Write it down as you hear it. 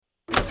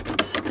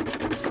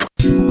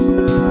You're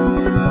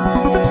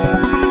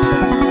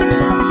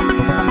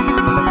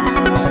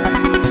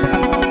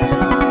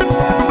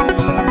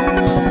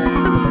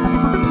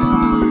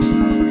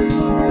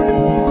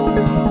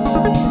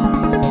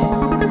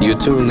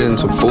tuned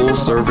into Full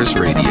Service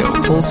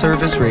Radio. Full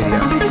Service Radio.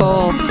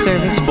 Full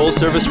Service. Full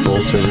Service.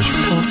 Full Service.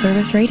 Full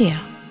Service Radio.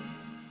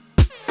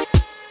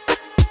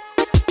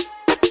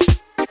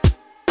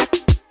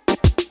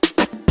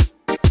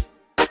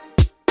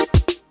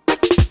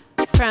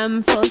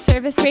 From Full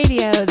Service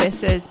Radio,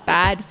 this is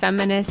Bad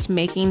Feminist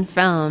Making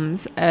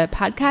Films, a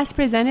podcast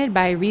presented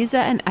by Riza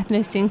and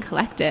Ethnosyn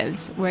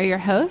Collectives. We're your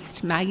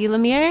host, Maggie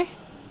Lemire.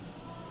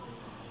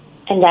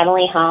 And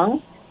Emily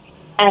Hong.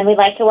 And we'd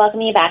like to welcome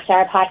you back to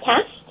our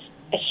podcast,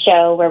 a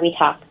show where we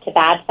talk to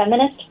bad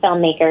feminist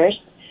filmmakers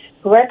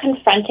who are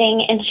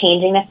confronting and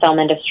changing the film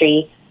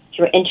industry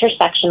through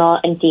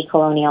intersectional and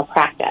decolonial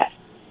practice.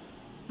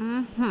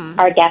 Mm-hmm.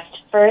 Our guest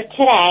for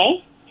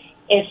today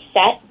is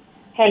Set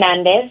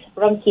Hernandez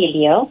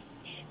Ronquillo,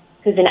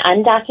 who's an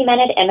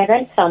undocumented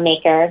immigrant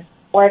filmmaker,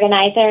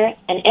 organizer,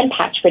 and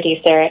impact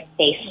producer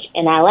based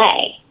in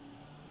LA.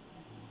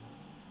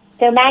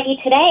 So Maggie,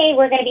 today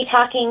we're going to be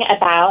talking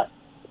about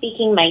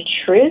speaking my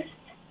truth,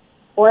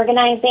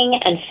 organizing,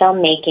 and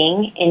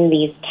filmmaking in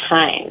these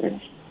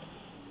times.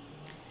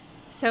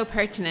 So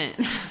pertinent.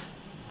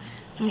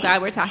 I'm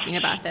glad we're talking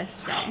about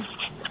this today.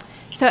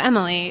 So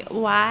Emily,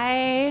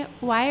 why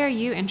are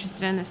you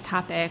interested in this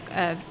topic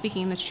of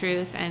speaking the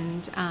truth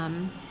and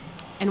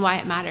why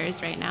it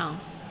matters right now?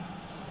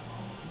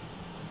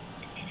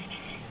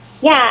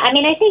 Yeah, I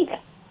mean, I think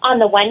on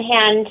the one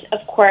hand,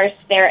 of course,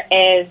 there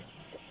is,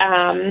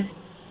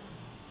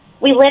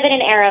 we live in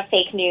an era of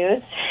fake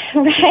news,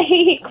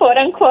 right, quote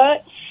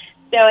unquote.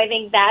 So I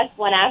think that's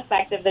one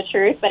aspect of the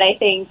truth. But I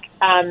think,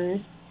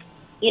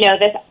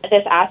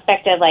 this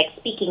aspect of like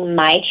speaking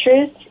my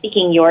truth,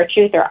 speaking your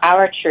truth or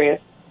our truth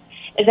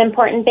is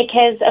important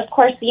because, of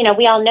course, we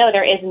all know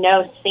there is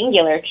no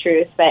singular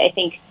truth. But I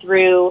think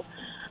through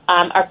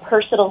our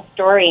personal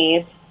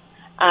stories,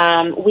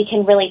 we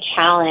can really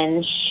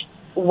challenge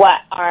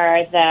what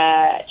are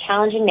the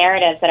challenging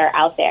narratives that are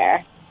out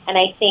there. And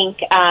I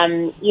think,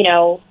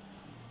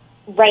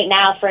 right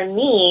now, for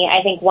me,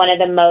 I think one of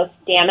the most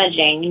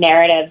damaging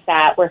narratives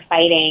that we're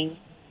fighting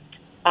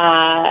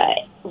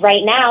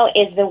right now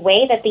is the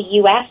way that the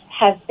U.S.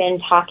 has been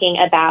talking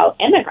about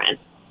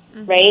immigrants,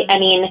 right? I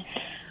mean,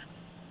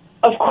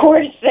 of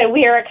course, that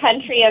we are a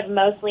country of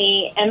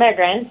mostly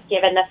immigrants,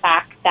 given the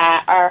fact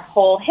that our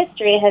whole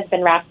history has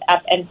been wrapped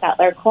up in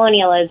settler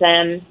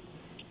colonialism.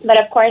 But,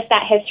 of course,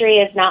 that history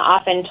is not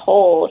often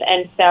told.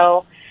 And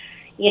so,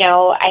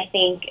 I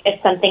think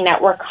it's something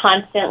that we're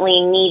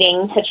constantly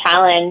needing to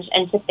challenge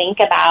and to think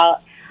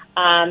about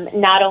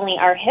not only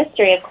our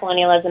history of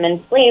colonialism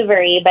and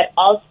slavery, but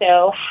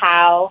also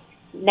how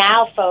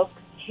now folks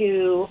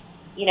who,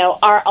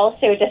 are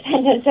also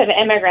descendants of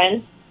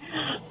immigrants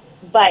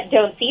but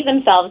don't see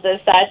themselves as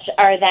such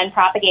are then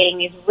propagating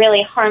these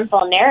really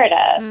harmful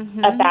narratives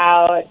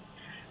about,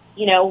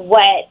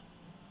 what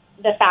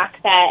the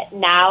fact that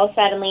now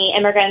suddenly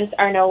immigrants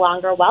are no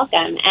longer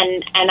welcome.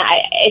 And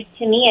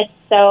to me, it's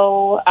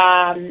so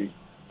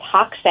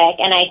toxic.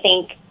 And I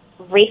think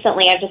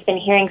recently I've just been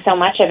hearing so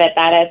much of it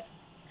that it's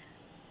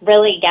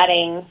really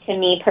getting to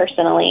me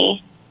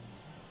personally.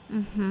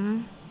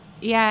 Mm-hmm.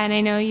 Yeah, and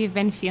I know you've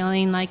been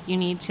feeling like you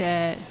need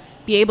to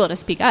be able to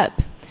speak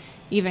up,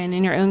 even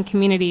in your own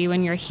community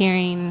when you're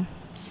hearing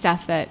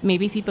stuff that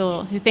maybe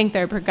people who think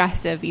they're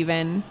progressive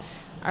even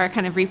are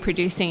kind of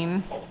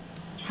reproducing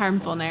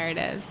harmful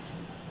narratives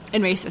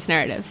and racist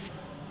narratives.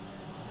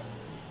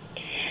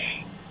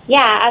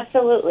 Yeah,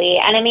 absolutely.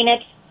 And I mean,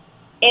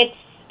 it's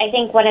I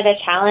think one of the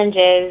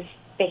challenges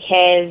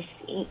because,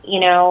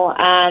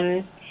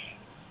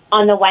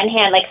 on the one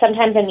hand, like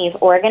sometimes in these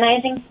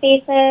organizing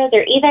spaces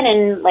or even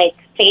in like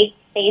faith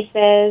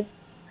spaces,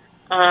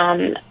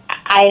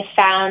 I've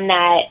found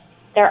that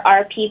there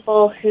are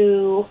people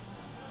who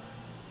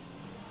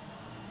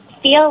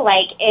feel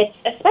like it's,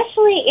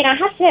 especially, I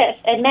have to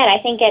admit, I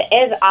think it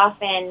is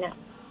often,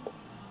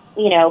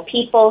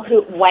 people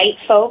white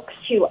folks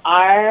who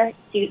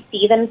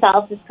see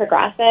themselves as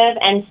progressive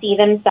and see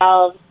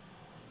themselves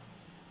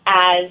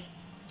as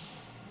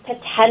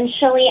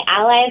potentially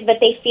allies, but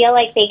they feel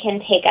like they can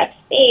take up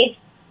space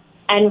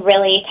and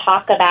really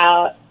talk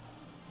about,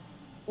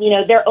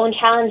 their own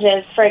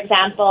challenges. For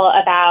example,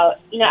 about,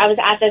 I was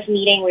at this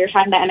meeting, we were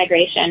talking about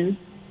immigration,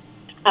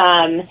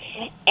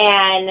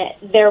 and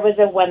there was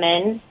a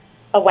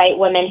white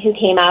woman who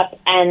came up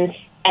and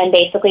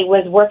basically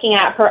was working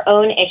out her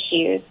own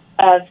issues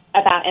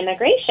about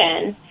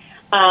immigration.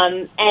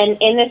 And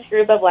in this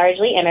group of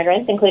largely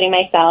immigrants, including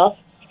myself,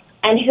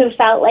 and who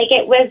felt like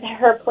it was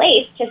her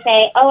place to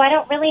say, I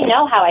don't really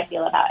know how I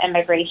feel about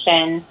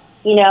immigration.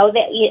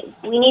 That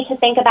we need to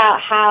think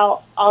about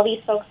how all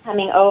these folks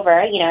coming over,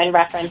 in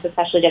reference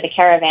especially to the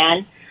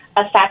caravan,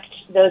 affect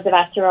those of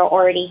us who are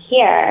already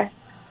here.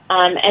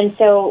 And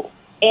so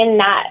in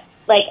that,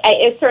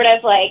 it's sort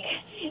of like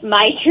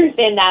my truth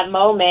in that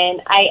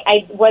moment.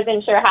 I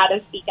wasn't sure how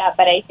to speak up,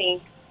 but I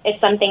think, it's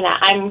something that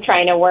I'm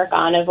trying to work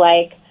on of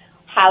like,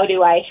 how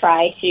do I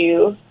try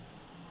to,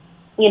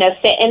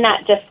 sit in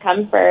that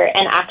discomfort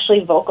and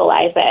actually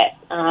vocalize it?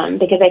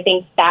 Because I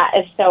think that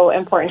is so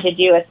important to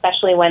do,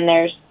 especially when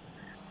there's,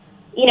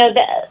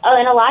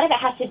 and a lot of it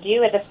has to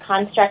do with this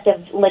construct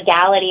of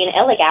legality and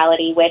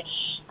illegality, which,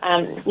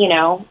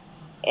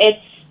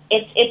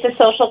 it's a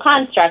social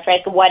construct,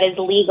 right? What is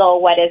legal,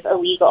 what is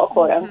illegal,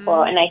 quote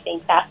unquote. And I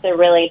think that's a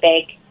really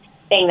big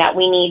thing that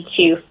we need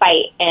to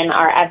fight in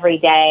our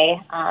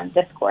everyday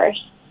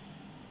discourse.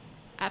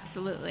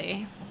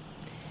 Absolutely.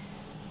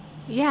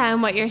 Yeah,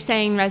 and what you're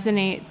saying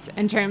resonates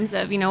in terms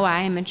of, why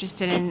I'm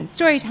interested in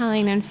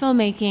storytelling and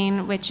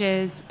filmmaking, which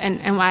is,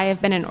 and why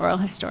I've been an oral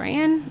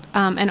historian,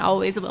 and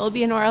always will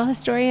be an oral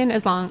historian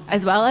as well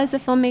as a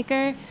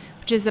filmmaker,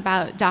 which is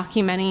about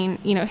documenting,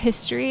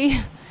 history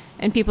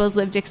and people's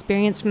lived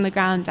experience from the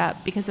ground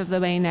up because of the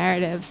way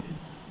narrative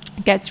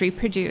gets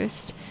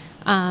reproduced,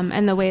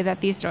 and the way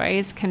that these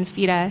stories can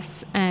feed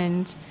us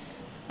and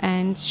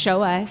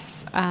show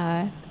us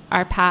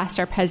our past,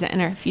 our present,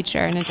 and our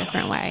future in a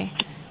different way.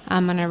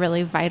 In a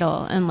really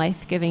vital and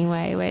life-giving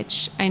way,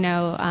 which I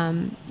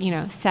know,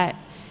 Set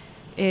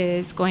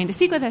is going to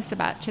speak with us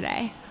about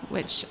today,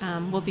 which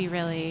will be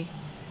really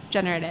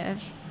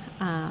generative.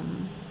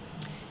 And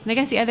I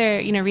guess the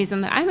other,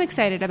 reason that I'm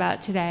excited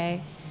about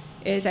today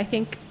is I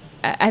think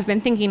I've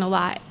been thinking a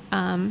lot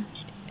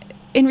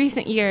in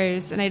recent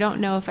years, and I don't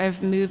know if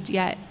I've moved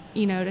yet,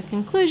 to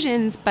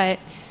conclusions, but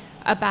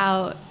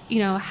about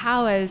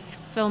how as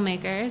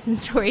filmmakers and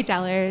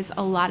storytellers,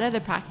 a lot of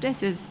the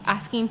practice is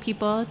asking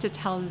people to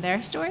tell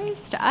their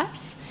stories to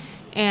us,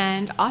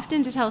 and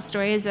often to tell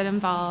stories that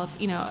involve,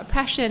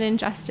 oppression,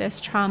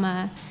 injustice,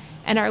 trauma.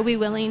 And are we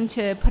willing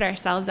to put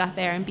ourselves out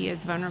there and be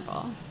as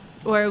vulnerable?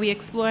 Or are we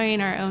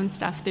exploring our own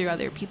stuff through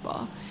other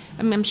people?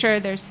 I mean, I'm sure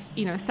there's,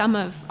 some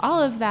of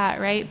all of that,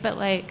 right? But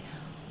like,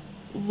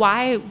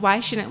 why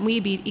shouldn't we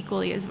be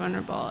equally as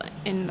vulnerable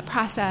in the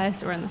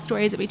process or in the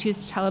stories that we choose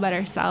to tell about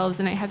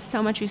ourselves? And I have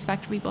so much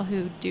respect for people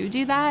who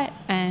do that.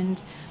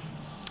 And,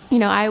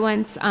 I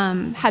once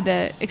had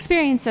the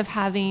experience of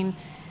having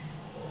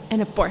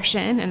an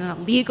abortion, and a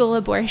legal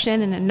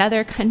abortion in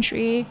another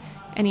country.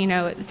 And,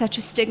 it's such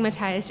a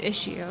stigmatized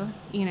issue,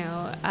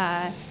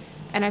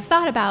 and I've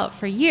thought about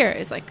for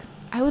years, like,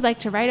 I would like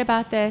to write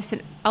about this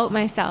and out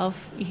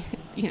myself,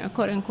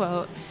 quote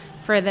unquote,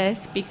 for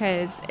this,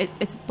 because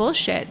it's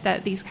bullshit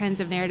that these kinds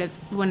of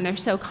narratives, when they're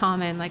so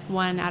common, like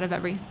 1 out of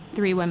every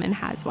 3 women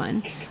has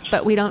one,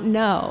 but we don't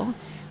know.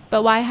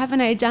 But why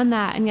haven't I done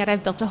that? And yet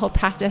I've built a whole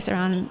practice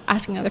around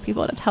asking other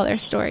people to tell their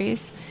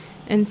stories.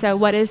 And so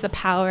what is the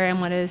power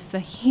and what is the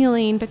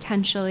healing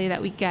potentially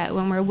that we get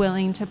when we're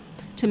willing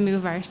to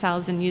move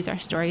ourselves and use our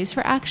stories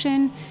for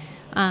action?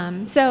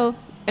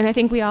 And I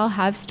think we all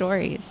have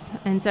stories.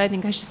 And so I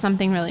think it's just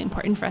something really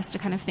important for us to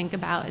kind of think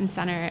about and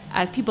center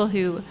as people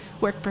who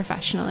work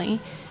professionally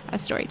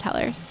as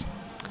storytellers.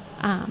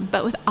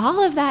 But with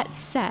all of that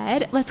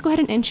said, let's go ahead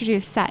and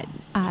introduce Set.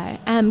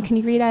 Em, can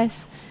you read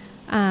us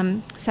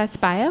Set's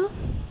bio?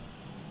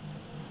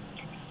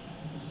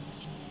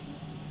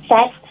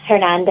 Set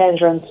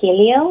Hernandez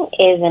Ronquillo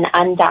is an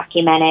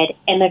undocumented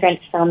immigrant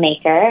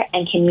filmmaker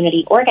and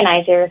community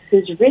organizer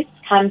whose roots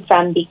come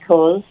from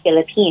Bicol,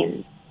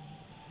 Philippines.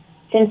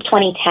 Since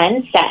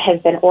 2010, Set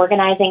has been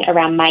organizing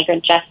around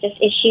migrant justice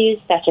issues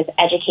such as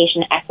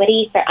education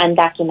equity for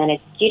undocumented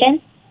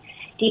students,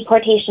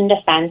 deportation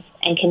defense,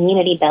 and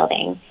community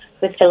building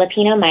with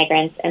Filipino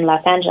migrants in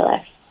Los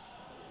Angeles.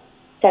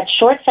 Set's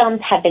short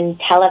films have been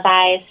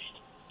televised,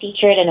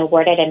 featured, and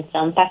awarded in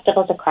film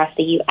festivals across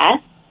the U.S.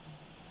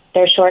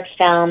 Their short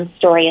film,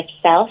 Story of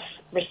Self,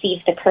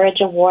 received the Courage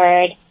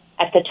Award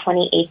at the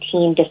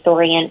 2018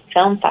 Disorient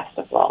Film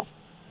Festival.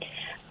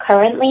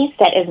 Currently,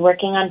 Set is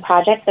working on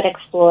projects that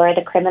explore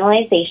the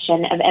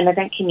criminalization of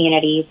immigrant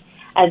communities,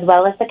 as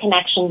well as the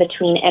connection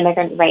between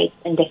immigrant rights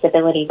and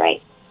disability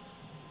rights.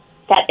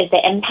 Set is the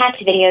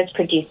Impact Videos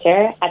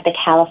producer at the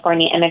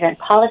California Immigrant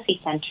Policy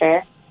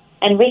Center,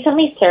 and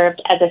recently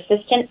served as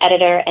assistant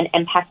editor and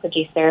impact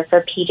producer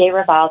for PJ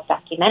Raval's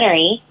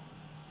documentary,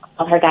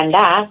 Her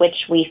Ganda,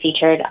 which we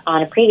featured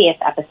on a previous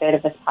episode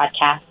of this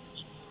podcast.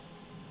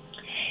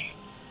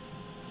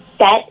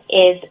 Set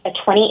is a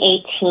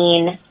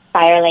 2018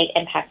 Firelight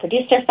Impact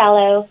Producer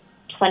Fellow,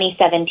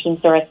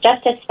 2017 Soros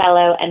Justice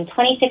Fellow, and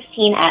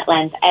 2016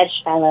 Atlan's Edge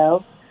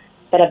Fellow.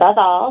 But above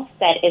all,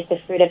 Set is the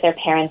fruit of their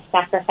parents'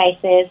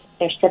 sacrifices,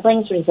 their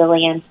siblings'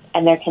 resilience,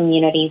 and their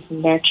community's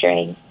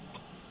nurturing.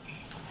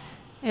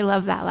 I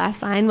love that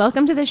last line.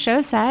 Welcome to the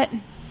show, Set.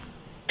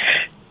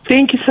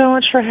 Thank you so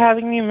much for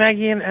having me,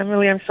 Maggie and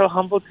Emily. I'm so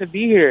humbled to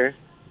be here.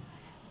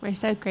 We're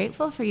so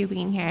grateful for you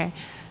being here.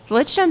 So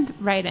let's jump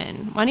right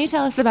in. Why don't you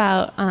tell us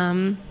about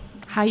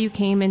how you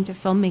came into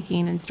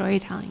filmmaking and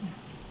storytelling?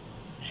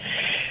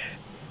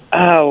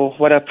 Oh,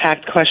 what a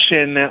packed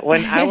question.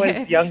 When I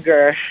was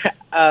younger,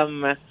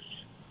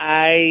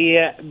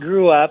 I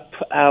grew up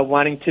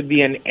wanting to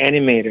be an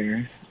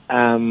animator.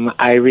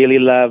 I really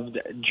loved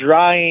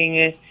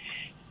drawing,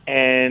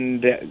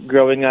 and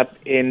growing up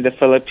in the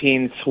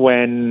Philippines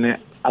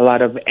when a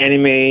lot of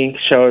anime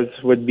shows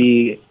would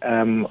be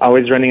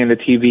always running on the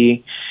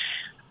TV.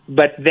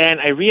 But then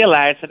I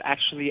realized that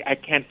actually I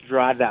can't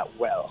draw that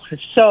well.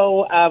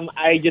 So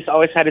I just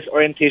always had this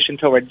orientation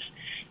towards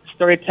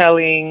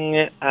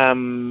storytelling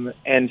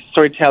and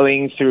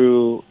storytelling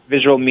through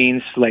visual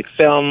means like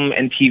film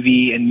and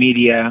TV and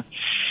media.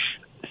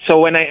 So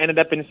when I ended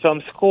up in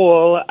film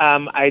school,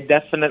 I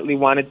definitely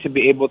wanted to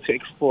be able to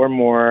explore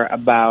more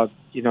about,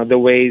 the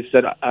ways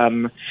that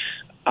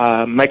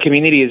my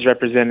community is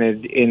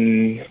represented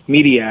in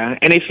media.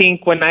 And I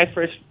think when I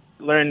first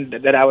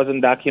learned that I was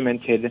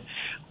undocumented,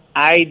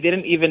 I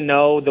didn't even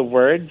know the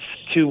words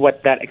to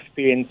what that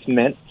experience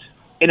meant.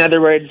 In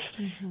other words,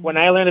 when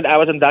I learned that I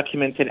was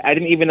undocumented, I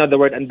didn't even know the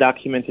word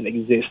undocumented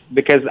exists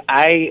because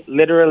I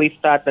literally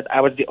thought that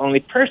I was the only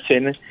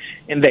person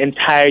in the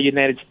entire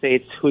United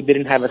States who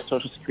didn't have a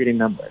social security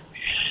number.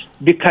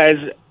 Because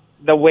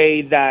the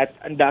way that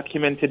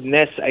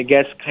undocumentedness, I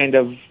guess, kind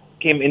of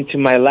came into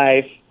my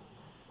life,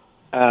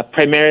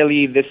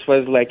 primarily this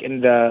was like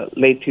in the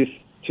late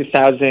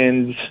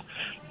 2000s,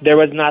 there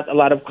was not a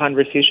lot of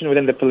conversation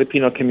within the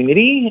Filipino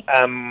community,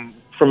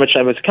 from which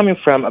I was coming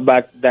from,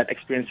 about that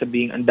experience of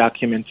being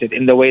undocumented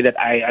in the way that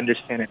I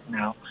understand it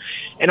now.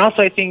 And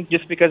also I think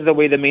just because of the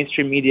way the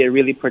mainstream media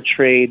really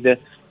portrayed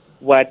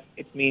what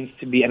it means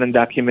to be an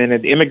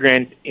undocumented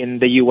immigrant in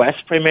the U.S.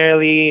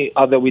 primarily,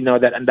 although we know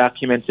that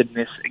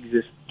undocumentedness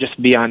exists just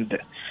beyond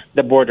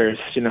the borders,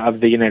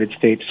 of the United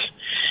States.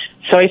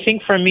 So I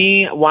think for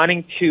me,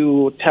 wanting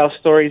to tell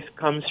stories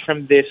comes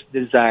from this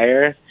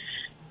desire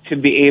to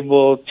be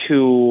able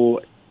to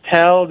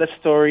tell the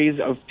stories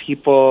of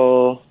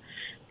people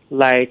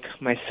like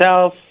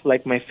myself,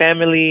 like my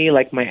family,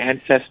 like my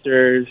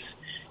ancestors,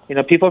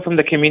 people from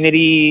the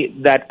community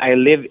that I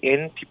live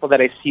in, people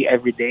that I see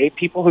every day,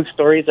 people whose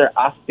stories are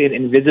often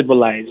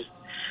invisibilized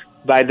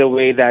by the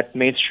way that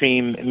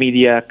mainstream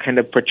media kind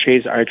of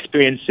portrays our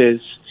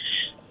experiences.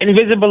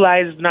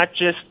 Invisibilized not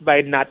just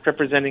by not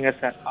representing us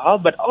at all,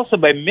 but also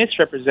by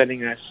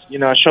misrepresenting us,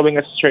 showing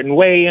us a certain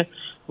way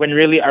when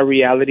really our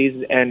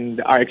realities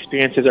and our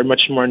experiences are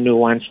much more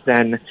nuanced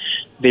than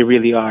they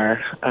really are.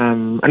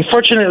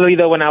 Unfortunately,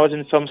 though, when I was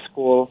in film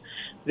school,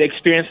 the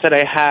experience that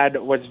I had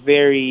was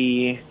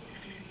very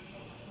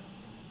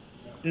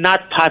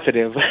not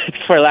positive,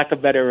 for lack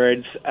of better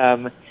words.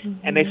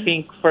 And I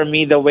think for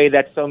me, the way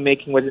that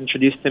filmmaking was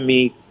introduced to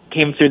me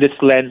came through this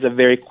lens of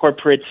very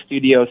corporate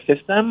studio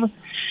system.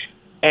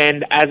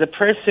 And as a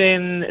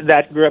person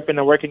that grew up in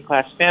a working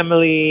class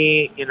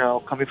family,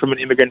 coming from an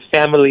immigrant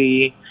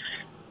family,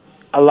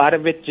 a lot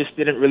of it just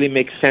didn't really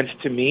make sense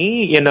to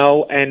me,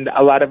 and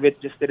a lot of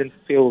it just didn't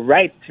feel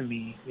right to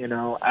me,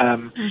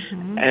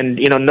 and,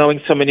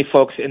 knowing so many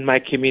folks in my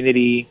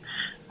community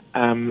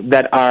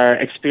that are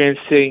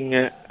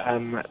experiencing,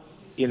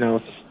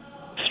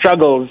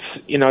 struggles,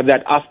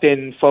 that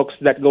often folks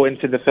that go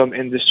into the film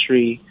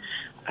industry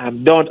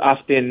don't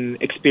often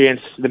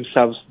experience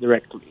themselves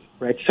directly.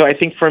 Right. So I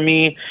think for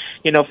me,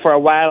 for a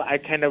while, I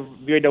kind of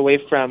veered away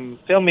from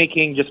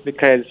filmmaking just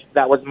because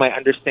that was my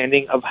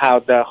understanding of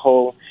how the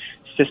whole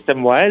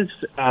system was,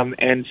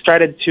 and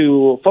started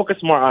to focus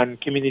more on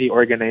community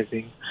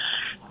organizing.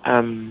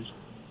 And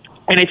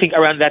I think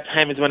around that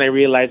time is when I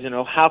realized,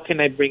 how can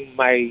I bring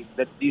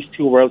these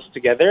two worlds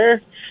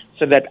together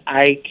so that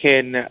I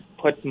can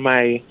put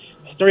my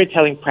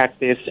storytelling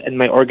practice and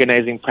my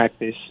organizing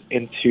practice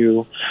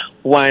into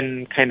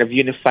one kind of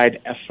unified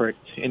effort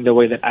in the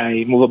way that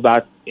I move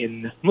about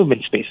in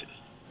movement spaces.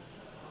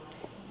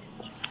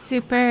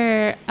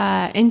 Super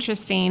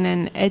interesting,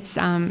 and it's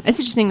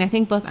interesting. I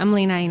think both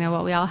Emily and I,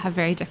 while we all have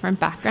very different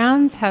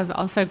backgrounds, have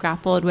also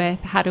grappled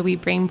with how do we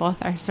bring both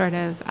our sort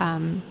of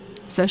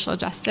social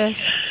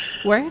justice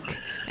work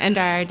and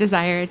our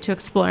desire to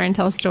explore and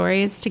tell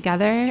stories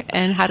together,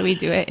 and how do we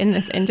do it in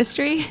this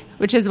industry,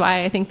 which is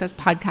why I think this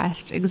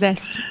podcast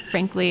exists,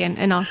 frankly,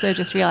 and also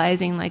just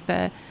realizing like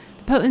the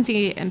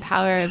potency and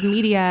power of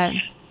media.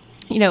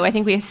 I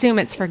think we assume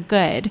it's for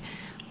good,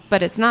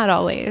 but it's not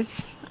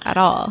always at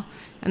all.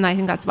 And I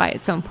think that's why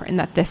it's so important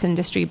that this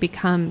industry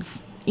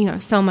becomes,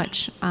 so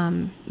much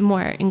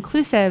more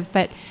inclusive.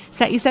 But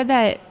Seth, you said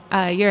that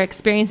your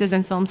experiences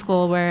in film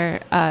school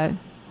were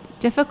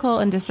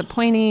difficult and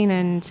disappointing,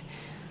 and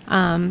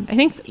I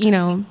think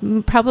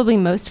probably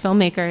most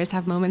filmmakers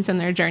have moments in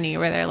their journey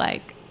where they're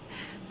like,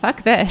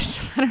 fuck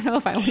this, I don't know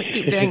if I want to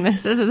keep doing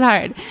this is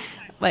hard,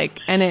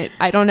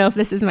 I don't know if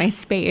this is my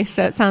space.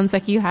 So it sounds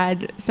like you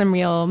had some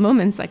real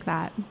moments like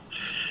that.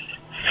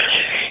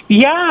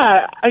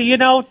 Yeah,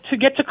 to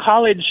get to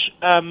college,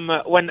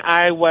 when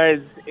I was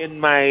in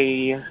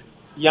my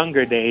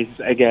younger days,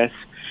 I guess,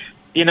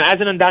 as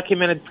an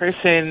undocumented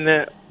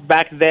person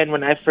back then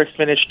when I first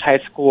finished high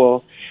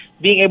school,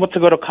 being able to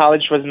go to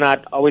college was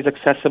not always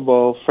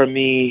accessible for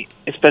me,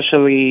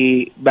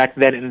 especially back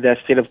then in the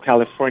state of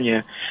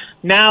California.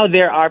 Now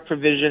there are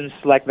provisions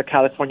like the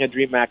California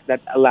DREAM Act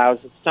that allows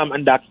some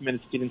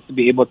undocumented students to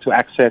be able to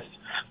access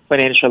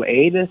financial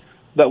aid.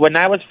 But when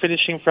I was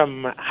finishing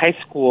from high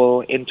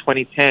school in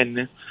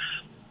 2010,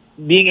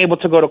 being able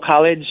to go to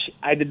college,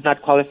 I did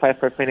not qualify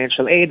for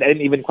financial aid. I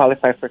didn't even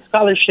qualify for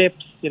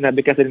scholarships,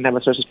 because I didn't have a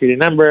social security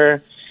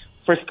number.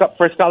 For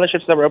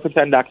scholarships that were open to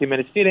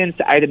undocumented students,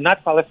 I did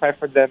not qualify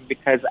for them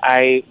because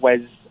I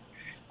was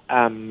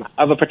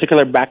of a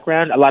particular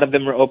background. A lot of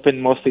them were open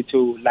mostly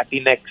to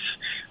Latinx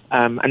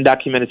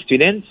undocumented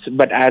students.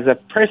 But as a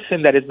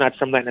person that is not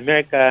from Latin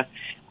America,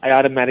 I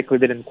automatically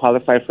didn't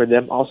qualify for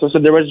them also. So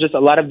there was just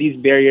a lot of these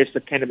barriers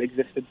that kind of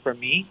existed for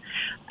me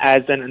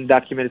as an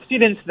undocumented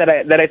student that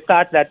I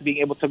thought that being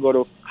able to go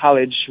to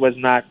college was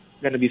not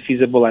going to be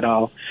feasible at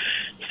all.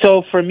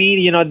 So for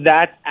me,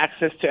 that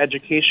access to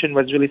education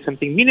was really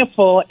something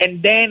meaningful.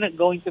 And then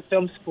going to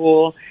film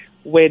school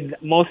with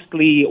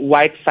mostly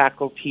white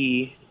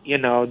faculty,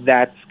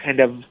 that's kind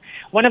of,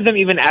 one of them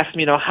even asked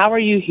me, how are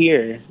you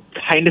here?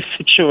 Kind of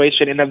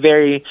situation in a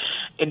very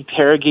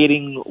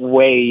interrogating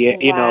way,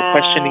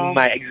 questioning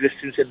my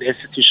existence in the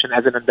institution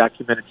as an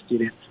undocumented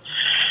student.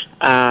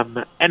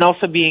 And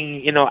also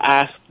being,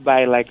 asked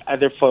by like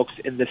other folks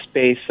in the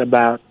space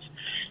about,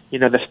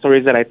 the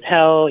stories that I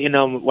tell.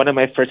 One of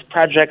my first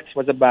projects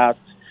was about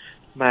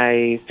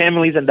my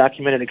family's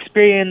undocumented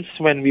experience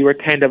when we were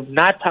kind of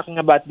not talking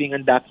about being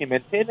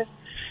undocumented.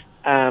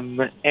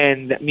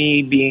 And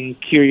me being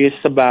curious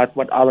about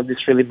what all of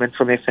this really meant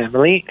for my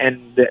family.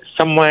 And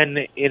someone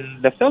in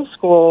the film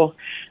school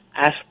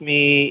asked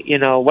me,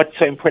 what's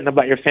so important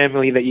about your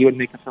family that you would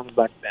make a film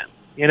about them,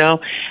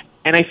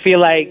 And I feel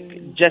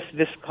like just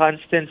this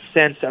constant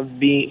sense of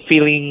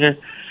feeling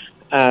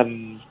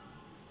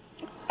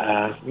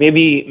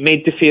maybe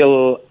made to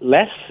feel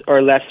less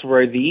or less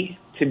worthy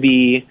to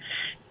be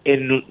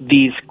in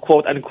these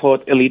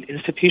quote-unquote elite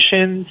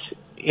institutions.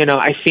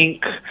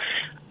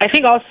 I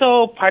think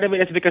also part of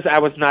it is because I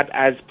was not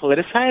as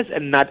politicized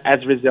and not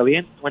as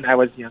resilient when I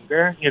was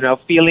younger,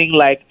 feeling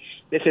like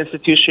this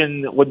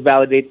institution would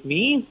validate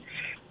me.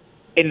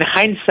 In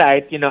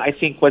hindsight, I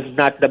think was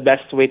not the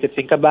best way to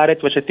think about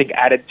it, which I think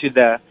added to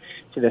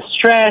the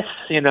stress,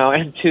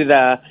 and to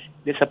the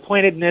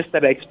disappointedness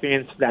that I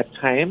experienced that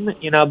time,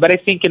 But I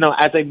think,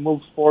 as I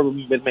move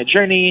forward with my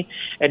journey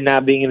and now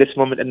being in this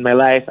moment in my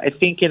life, I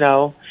think,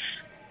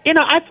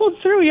 I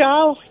pulled through,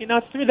 y'all,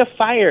 through the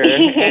fire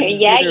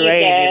and yeah, through the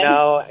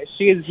rain,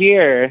 she is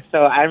here.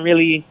 So I'm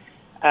really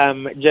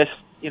just,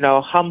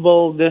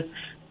 humbled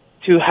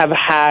to have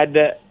had,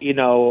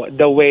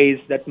 the ways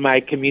that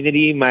my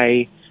community,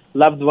 my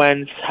loved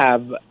ones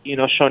have,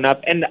 shown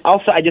up. And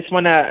also I just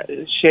want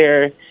to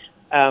share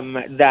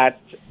that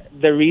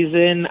the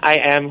reason I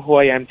am who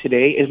I am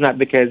today is not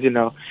because,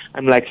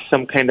 I'm like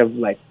some kind of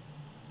like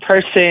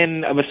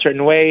person of a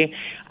certain way.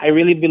 I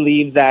really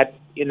believe that,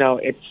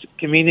 it's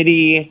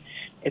community,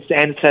 it's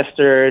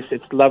ancestors,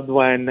 it's loved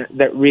one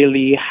that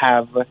really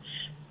have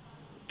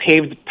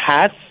paved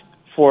paths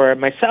for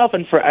myself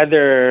and for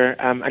other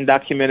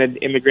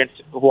undocumented immigrants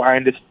who are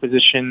in this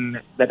position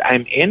that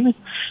I'm in.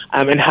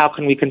 And how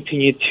can we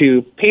continue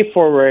to pay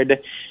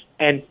forward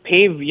and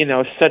pave,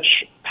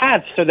 such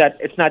paths so that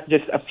it's not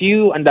just a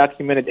few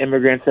undocumented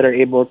immigrants that are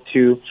able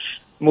to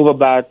move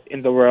about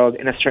in the world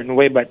in a certain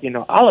way, but,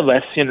 all of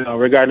us,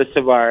 regardless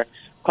of our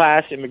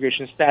class,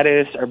 immigration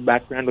status, or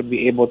background, would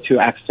be able to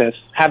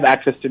have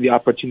access to the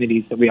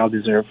opportunities that we all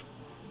deserve.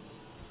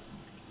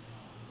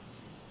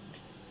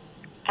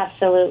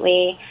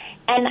 Absolutely.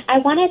 And I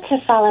wanted to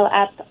follow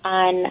up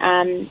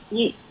on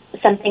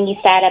something you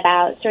said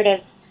about sort of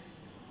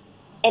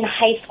in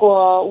high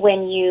school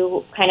when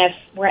you kind of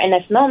were in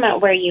this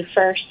moment where you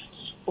first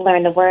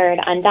learned the word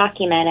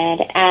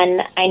undocumented.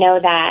 And I know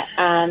that,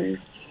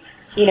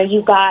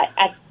 you got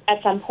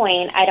at some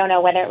point, I don't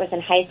know whether it was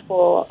in high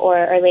school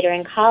or later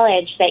in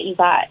college, that you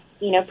got,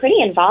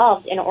 pretty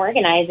involved in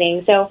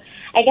organizing. So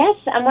I guess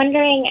I'm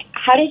wondering,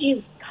 how did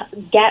you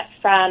get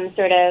from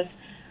sort of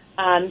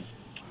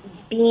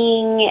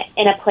being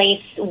in a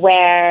place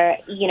where,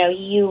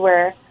 you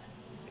were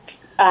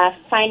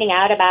finding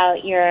out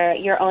about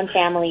your own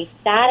family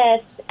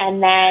status,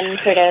 and then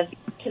sort of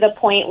to the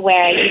point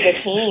where you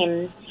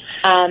became,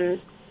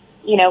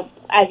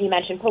 as you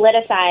mentioned,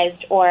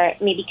 politicized or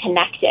maybe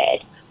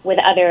connected with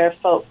other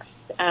folks,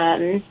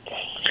 and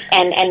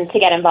to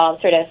get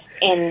involved sort of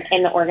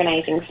in the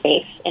organizing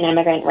space in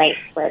immigrant rights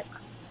work?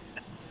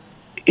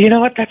 You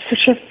know what? That's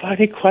such a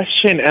funny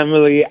question,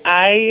 Emily.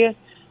 I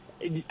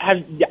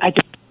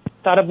just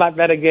thought about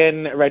that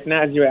again right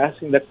now as you were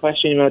asking that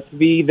question. To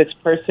be this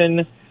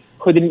person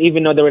who didn't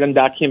even know they were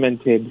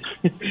undocumented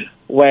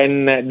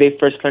when they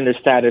first learned their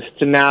status,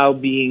 to now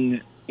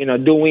being,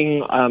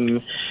 doing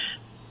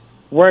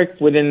work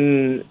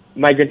within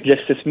migrant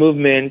justice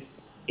movement.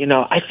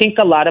 I think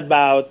a lot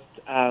about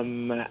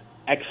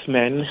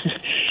X-Men.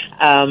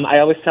 I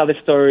always tell the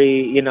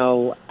story,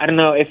 I don't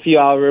know if you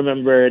all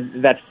remember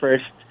that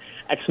first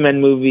X-Men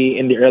movie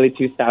in the early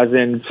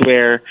 2000s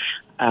where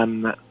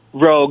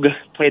Rogue,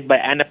 played by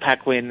Anna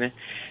Paquin,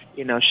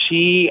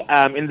 she,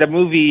 in the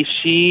movie,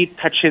 she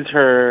touches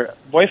her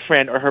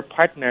boyfriend or her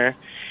partner,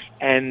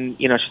 and,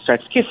 she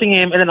starts kissing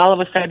him, and then all of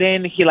a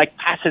sudden, he,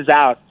 passes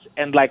out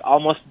and,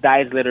 almost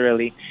dies,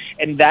 literally.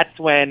 And that's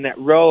when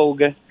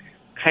Rogue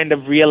kind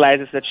of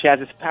realizes that she has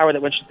this power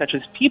that when she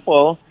touches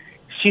people,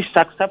 she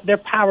sucks up their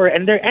power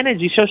and their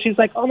energy. So she's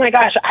like, oh my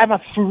gosh, I'm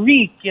a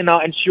freak,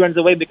 and she runs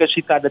away because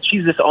she thought that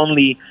she's this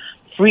only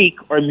freak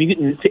or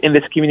mutant in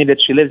this community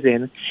that she lives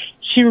in.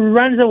 She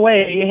runs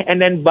away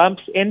and then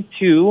bumps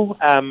into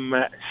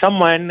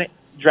someone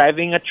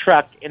driving a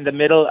truck in the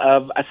middle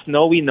of a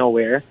snowy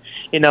nowhere,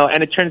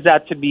 and it turns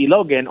out to be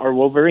Logan or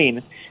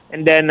Wolverine.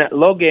 And then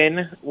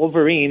Logan,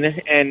 Wolverine,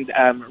 and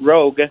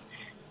Rogue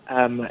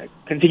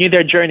continue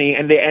their journey,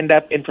 and they end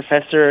up in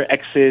Professor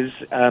X's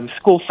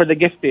school for the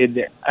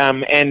gifted.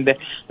 And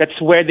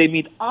that's where they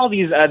meet all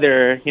these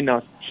other,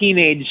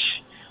 teenage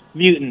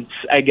mutants,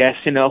 I guess,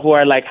 who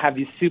are like have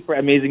these super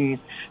amazing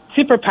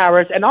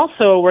superpowers, and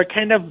also were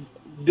kind of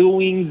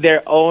doing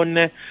their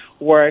own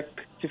work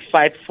to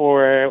fight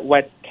for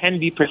what can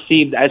be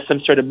perceived as some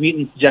sort of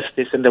mutant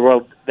justice in the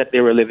world that they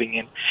were living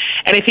in.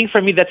 And I think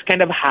for me, that's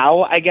kind of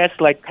how, I guess,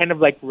 kind of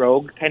like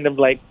Rogue, kind of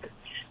like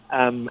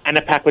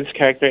Anna Paquin's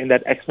character in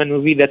that X-Men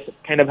movie, that's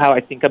kind of how I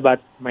think about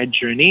my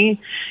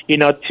journey,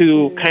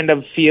 to kind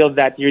of feel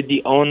that you're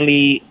the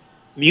only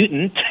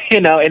mutant,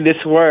 in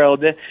this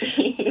world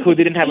who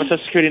didn't have a Social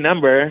Security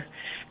number.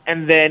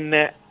 And then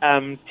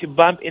to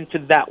bump into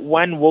that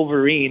one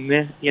Wolverine,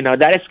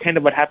 that is kind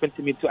of what happened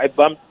to me too. I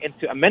bumped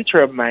into a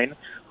mentor of mine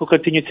who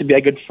continued to be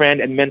a good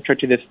friend and mentor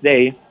to this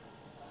day.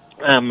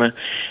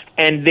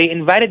 And they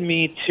invited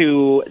me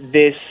to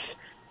this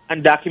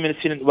undocumented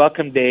student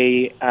welcome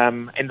day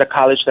in the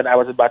college that I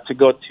was about to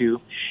go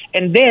to.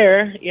 And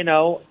there,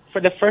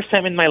 for the first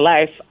time in my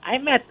life, I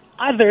met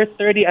other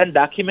 30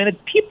 undocumented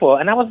people.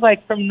 And I was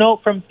like,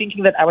 from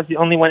thinking that I was the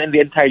only one in the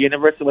entire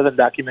universe who was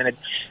undocumented,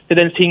 to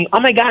then seeing, oh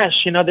my gosh,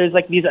 there's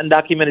like these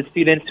undocumented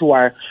students who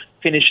are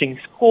finishing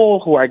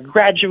school, who are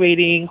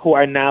graduating, who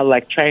are now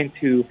like trying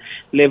to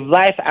live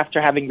life after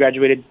having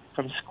graduated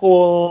from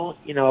school,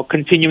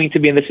 continuing to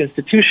be in this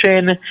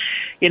institution.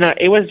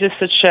 It was just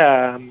such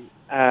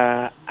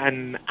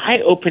an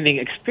eye-opening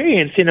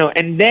experience,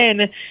 and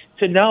then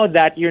to know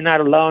that you're not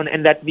alone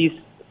and that these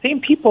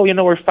same people,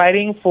 were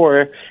fighting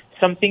for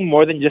something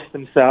more than just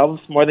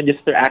themselves, more than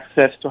just their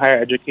access to higher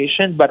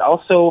education, but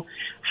also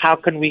how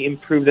can we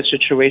improve the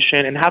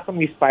situation and how can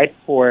we fight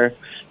for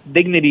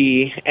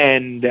dignity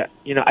and,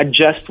 a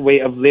just way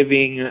of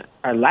living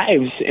our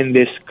lives in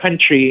this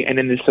country and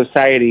in this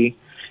society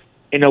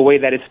in a way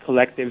that is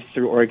collective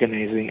through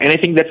organizing. And I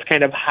think that's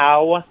kind of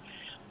how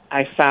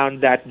I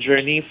found that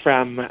journey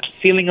from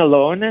feeling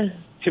alone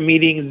to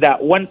meeting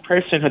that one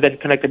person who then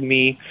connected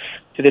me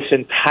to this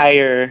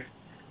entire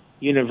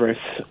universe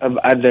of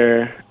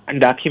other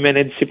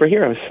undocumented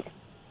superheroes.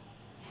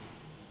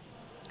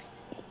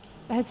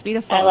 That's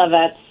beautiful. I love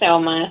that so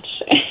much.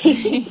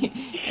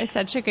 It's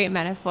such a great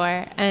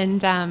metaphor.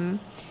 And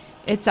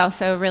it's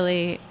also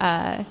really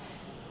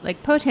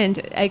potent,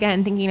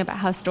 again, thinking about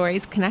how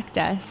stories connect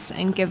us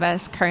and give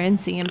us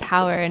currency and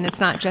power. And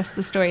it's not just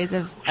the stories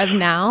of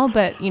now,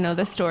 but,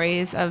 the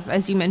stories of,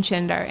 as you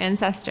mentioned, our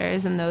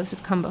ancestors and those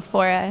who've come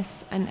before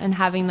us, and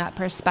having that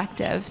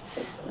perspective.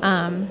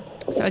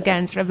 So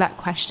again, sort of that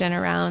question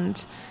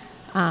around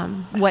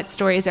what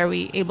stories are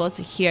we able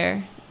to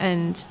hear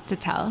and to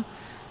tell?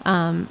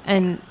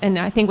 And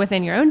I think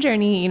within your own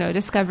journey,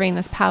 discovering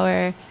this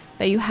power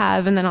that you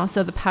have, and then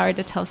also the power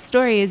to tell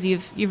stories,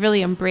 you've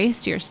really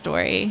embraced your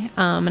story.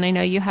 And I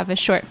know you have a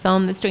short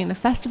film that's doing the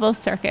festival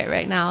circuit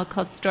right now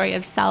called Story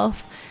of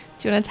Self.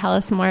 Do you want to tell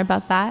us more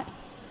about that?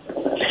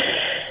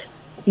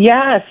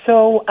 Yeah,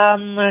 so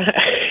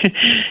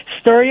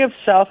Story of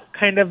Self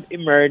kind of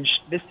emerged.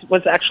 This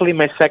was actually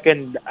my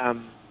second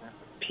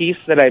piece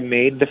that I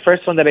made. The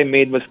first one that I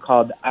made was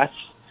called Us,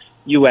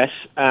 US,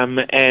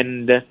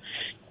 and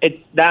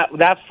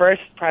that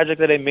first project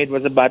that I made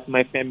was about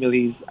my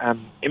family's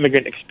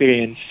immigrant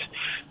experience.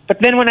 But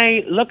then when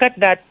I look at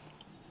that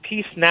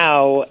piece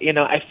now,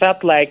 I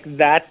felt like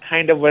that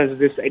kind of was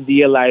this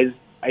idealized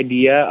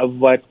idea of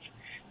what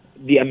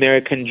the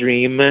American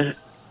dream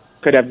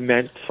could have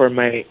meant for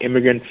my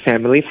immigrant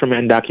family, for my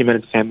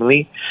undocumented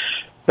family.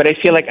 But I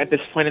feel like at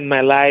this point in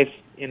my life,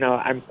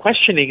 I'm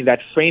questioning that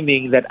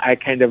framing that I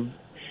kind of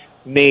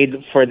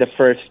made for the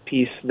first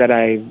piece that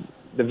I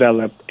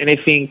developed. And I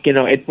think,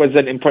 it was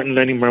an important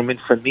learning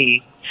moment for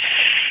me.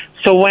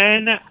 So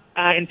when,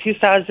 in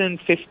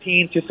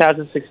 2015,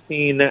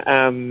 2016,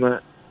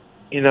 I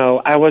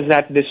was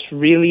at this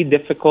really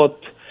difficult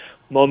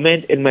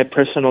moment in my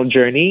personal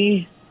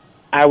journey.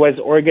 I was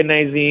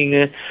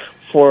organizing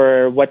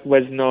for what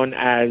was known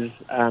as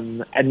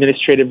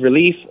administrative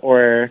relief,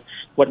 or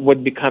what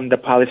would become the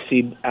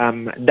policy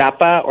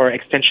DAPA, or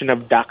extension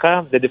of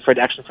DACA, the Deferred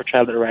Action for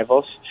Child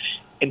Arrivals.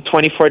 In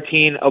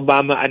 2014,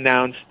 Obama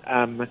announced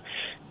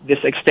this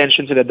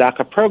extension to the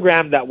DACA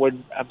program that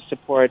would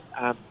support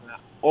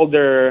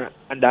older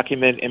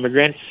undocumented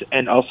immigrants,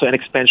 and also an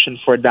expansion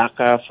for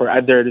DACA for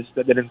others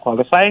that didn't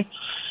qualify.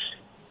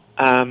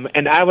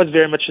 And I was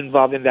very much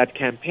involved in that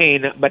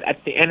campaign. But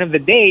at the end of the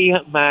day,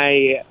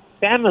 my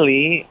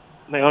family,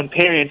 my own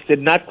parents,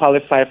 did not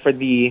qualify for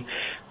the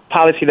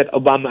policy that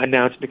Obama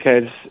announced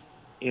because,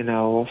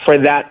 for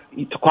that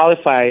to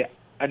qualify,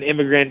 an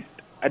immigrant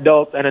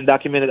adult, an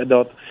undocumented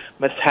adult,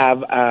 must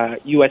have a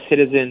U.S.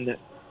 citizen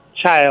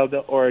child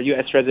or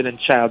U.S. resident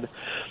child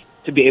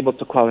to be able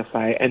to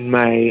qualify. And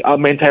my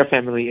entire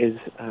family is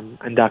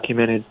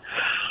undocumented.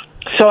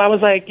 So I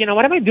was like,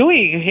 what am I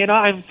doing?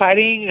 I'm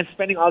fighting and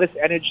spending all this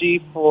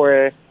energy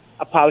for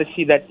a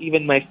policy that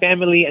even my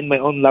family and my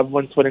own loved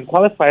ones wouldn't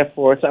qualify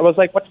for. So I was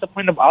like, what's the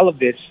point of all of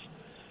this?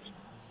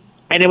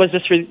 And it was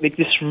just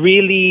this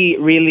really,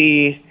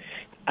 really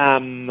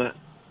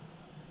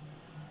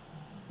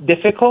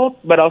difficult,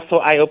 but also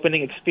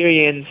eye-opening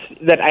experience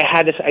that I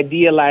had this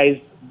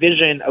idealized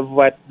vision of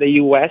what the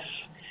U.S.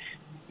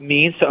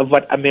 means, of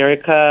what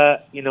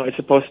America, is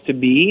supposed to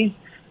be.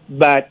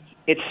 But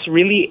it's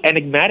really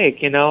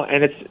enigmatic, and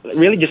it's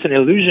really just an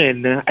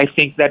illusion. I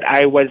think that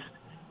I was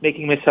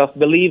making myself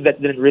believe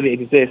that didn't really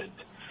exist.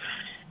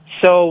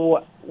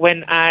 So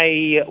when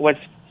I was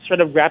sort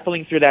of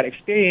grappling through that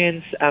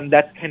experience,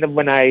 that's kind of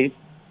when I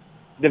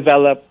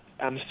developed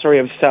Story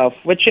of Self,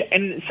 which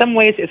in some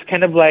ways is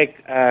kind of like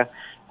a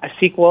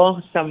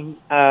sequel. Some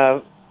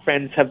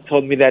friends have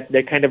told me that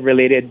they're kind of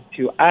related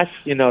to us.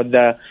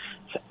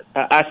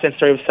 Us and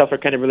Story of Self are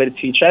kind of related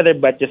to each other,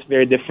 but just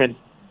very different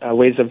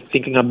ways of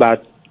thinking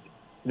about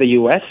the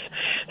U.S.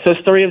 So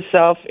Story of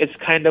Self is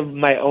kind of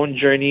my own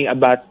journey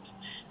about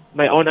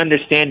my own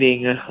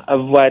understanding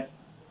of what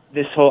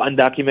this whole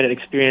undocumented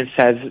experience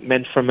has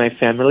meant for my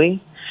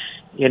family.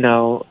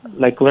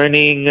 Like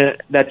learning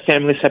that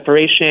family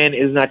separation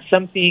is not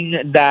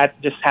something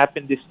that just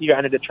happened this year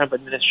under the Trump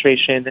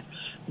administration,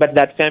 but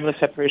that family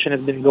separation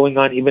has been going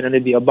on even under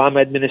the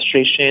Obama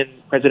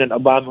administration, President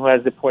Obama, who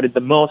has deported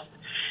the most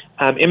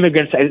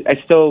immigrants. I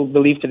still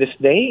believe to this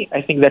day,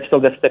 I think that's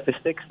still the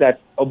statistics,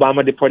 that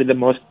Obama deported the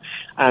most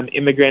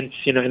immigrants,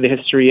 in the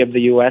history of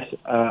the U.S.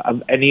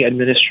 Of any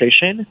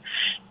administration.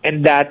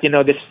 And that,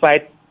 this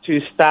fight to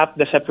stop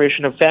the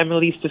separation of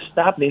families, to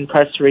stop the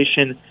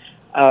incarceration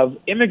of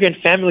immigrant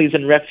families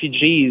and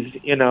refugees,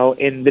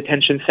 in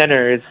detention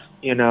centers,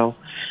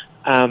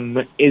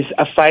 is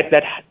a fight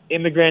that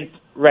immigrant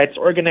rights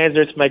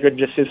organizers, migrant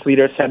justice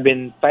leaders have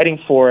been fighting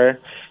for,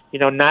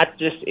 not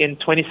just in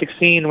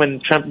 2016 when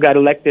Trump got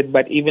elected,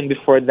 but even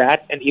before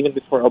that and even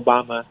before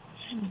Obama.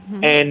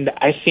 Mm-hmm. And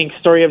I think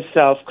Story of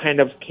Self kind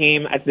of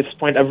came at this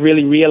point of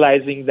really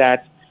realizing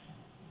that,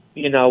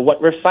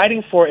 what we're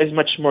fighting for is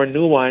much more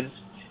nuanced,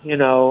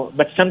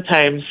 but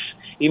sometimes,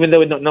 even though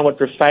we don't know what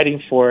we're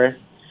fighting for,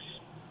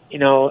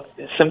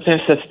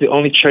 sometimes that's the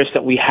only choice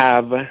that we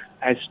have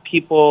as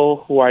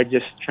people who are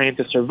just trying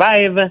to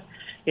survive,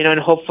 and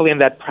hopefully in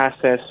that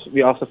process,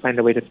 we also find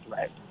a way to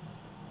thrive.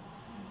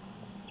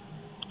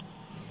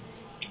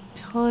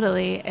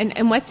 Totally.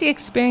 And what's the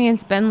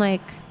experience been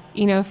like,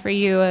 for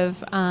you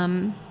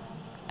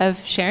of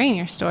sharing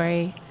your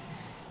story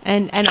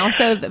and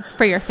also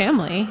for your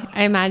family?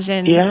 I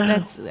imagine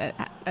that's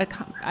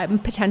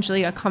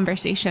potentially a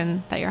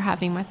conversation that you're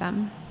having with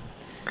them.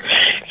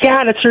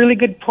 Yeah, that's a really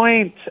good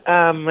point.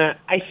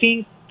 I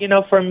think,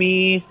 for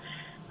me,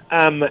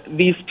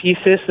 these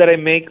pieces that I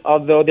make,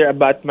 although they're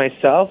about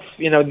myself,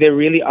 they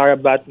really are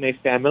about my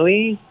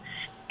family.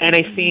 And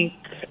I think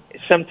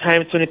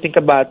sometimes when you think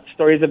about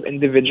stories of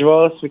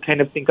individuals, we kind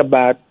of think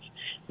about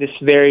this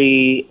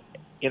very,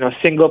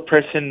 single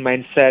person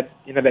mindset,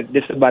 that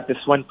this is about this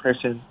one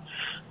person.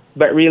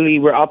 But really,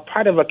 we're all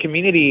part of a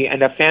community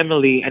and a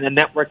family and a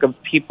network of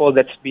people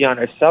that's beyond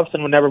ourselves.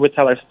 And whenever we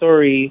tell our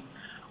story,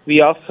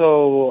 we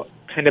also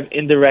kind of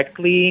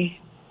indirectly,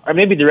 or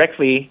maybe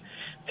directly,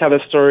 tell the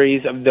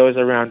stories of those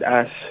around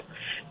us.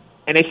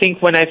 And I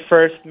think when I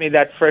first made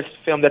that first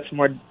film that's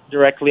more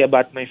directly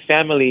about my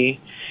family,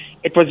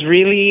 it was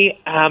really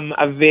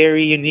a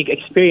very unique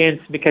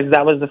experience, because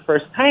that was the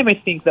first time,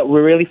 I think, that we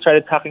really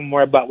started talking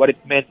more about what it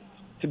meant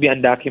to be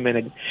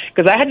undocumented.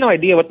 Because I had no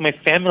idea what my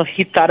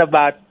family thought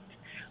about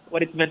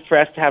what it meant for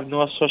us to have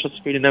no social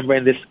security number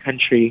in this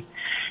country.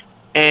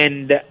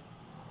 And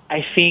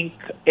I think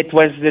it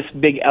was this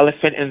big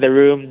elephant in the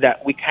room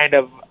that we kind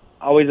of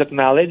always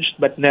acknowledged,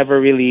 but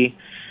never really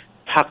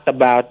talked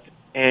about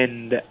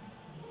and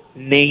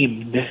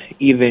named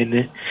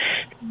even.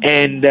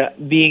 And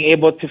being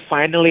able to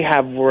finally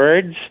have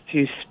words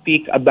to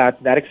speak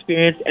about that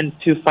experience and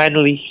to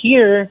finally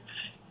hear,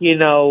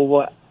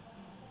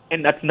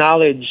 and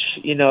acknowledge,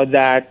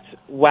 that,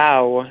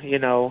 wow,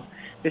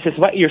 this is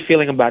what you're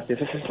feeling about this.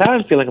 This is how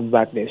I'm feeling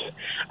about this.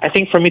 I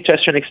think for me, to a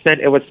certain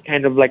extent, it was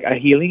kind of like a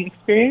healing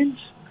experience.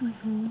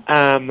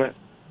 Mm-hmm.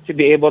 To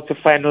be able to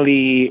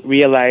finally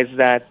realize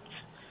that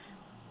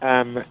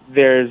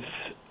there's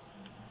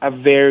a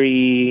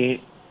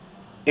very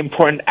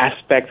important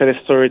aspect of the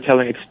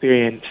storytelling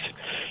experience,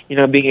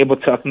 being able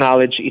to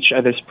acknowledge each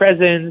other's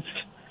presence,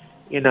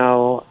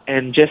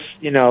 and just,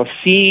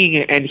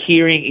 seeing and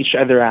hearing each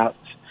other out.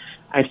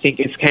 I think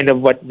it's kind of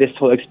what this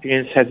whole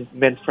experience has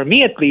meant for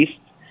me, at least,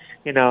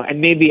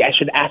 and maybe I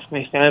should ask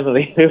my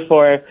family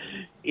before,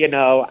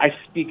 I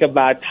speak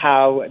about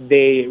how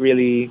they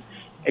really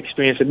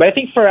experience it. But I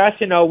think for us,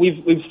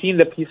 we've seen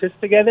the pieces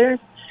together,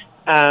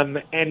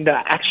 And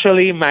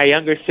actually, my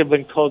younger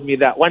sibling told me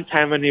that one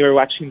time when we were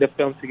watching the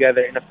film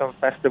together in a film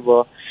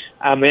festival,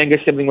 my younger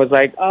sibling was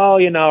like, "Oh,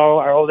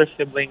 our older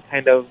sibling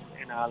kind of,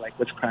 like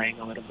was crying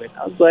a little bit."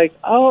 I was like,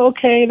 "Oh,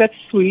 okay, that's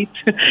sweet."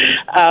 But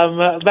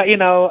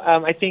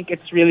I think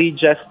it's really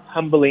just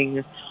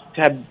humbling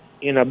to have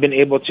been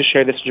able to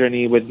share this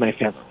journey with my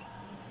family.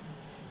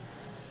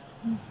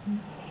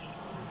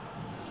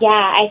 Yeah,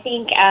 I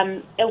think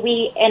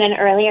we in an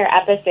earlier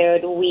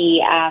episode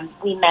we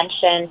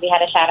mentioned, we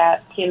had a shout out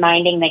to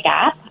Minding the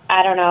Gap.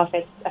 I don't know if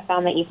it's a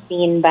film that you've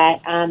seen,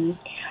 but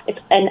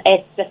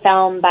it's a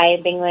film by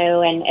Bing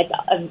Liu, and it's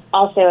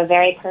also a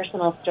very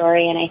personal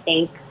story. And I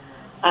think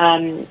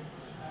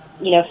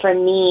for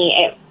me,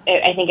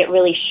 I think it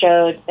really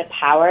showed the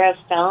power of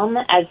film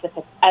as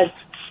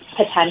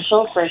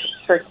potential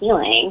for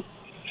healing.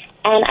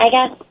 And I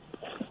guess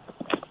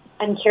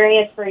I'm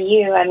curious for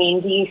you. I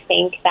mean, do you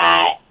think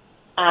that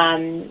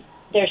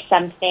there's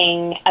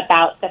something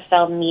about the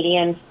film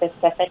medium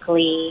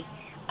specifically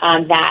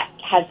that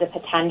has the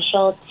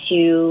potential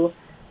to,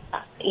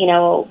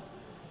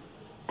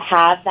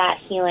 have that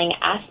healing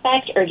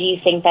aspect, or do you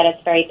think that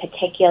it's very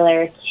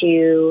particular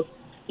to,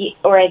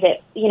 or is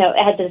it,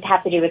 does it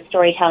have to do with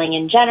storytelling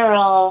in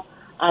general?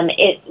 I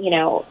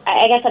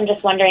guess I'm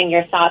just wondering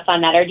your thoughts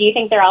on that, or do you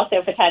think there are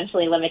also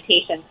potentially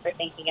limitations for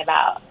thinking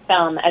about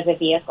film as a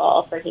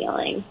vehicle for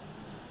healing?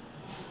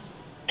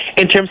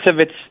 In terms of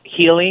its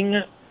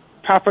healing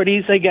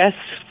properties, I guess,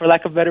 for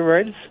lack of better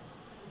words?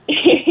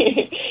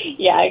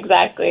 Yeah,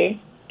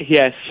 exactly.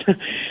 Yes.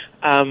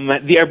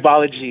 The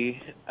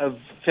herbology of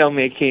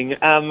filmmaking.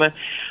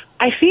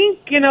 I think,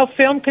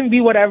 film can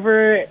be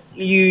whatever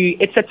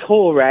it's a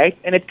tool, right?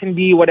 And it can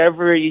be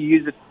whatever you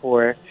use it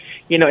for.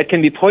 It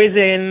can be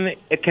poison,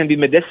 it can be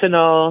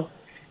medicinal,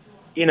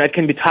 it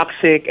can be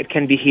toxic, it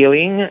can be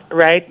healing,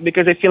 right?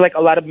 Because I feel like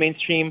a lot of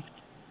mainstream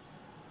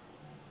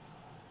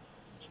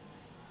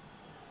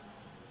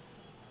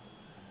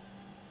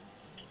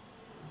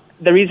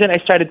the reason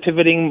I started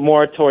pivoting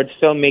more towards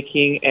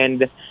filmmaking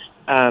and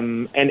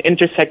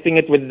intersecting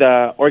it with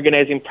the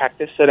organizing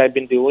practice that I've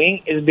been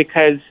doing is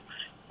because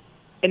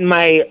in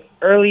my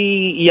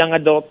early young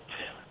adult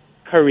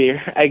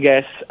career, I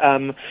guess,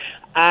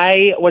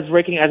 I was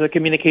working as a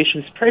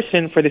communications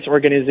person for this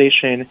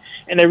organization,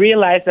 and I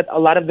realized that a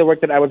lot of the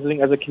work that I was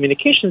doing as a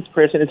communications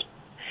person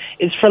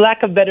is for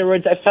lack of better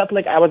words, I felt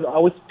like I was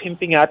always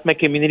pimping out my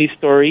community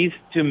stories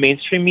to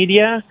mainstream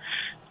media,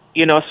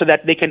 so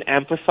that they can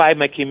amplify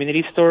my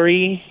community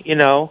story,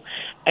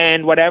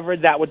 and whatever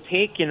that would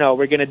take,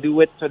 we're going to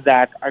do it so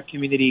that our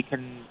community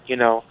can,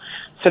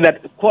 so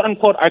that, quote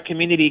unquote, our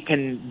community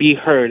can be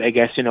heard, I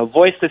guess,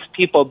 voiceless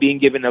people being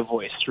given a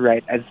voice,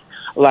 right, as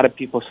a lot of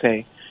people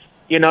say.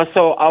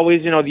 So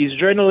always, these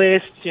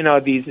journalists,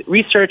 these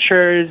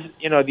researchers,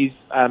 these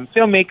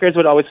filmmakers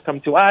would always come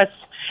to us.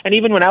 And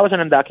even when I was an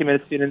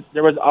undocumented student,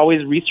 there was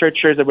always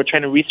researchers that were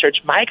trying to research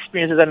my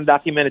experience as an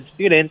undocumented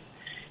student.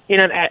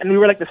 And we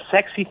were like the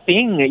sexy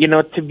thing,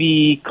 to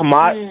be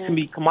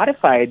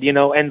commodified,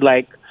 and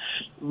like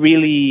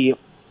really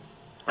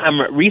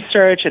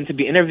research and to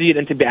be interviewed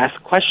and to be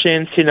asked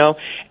questions,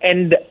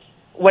 And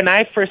when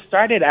I first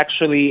started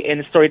actually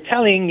in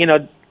storytelling,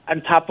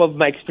 on top of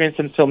my experience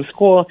in film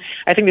school,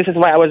 I think this is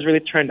why I was really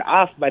turned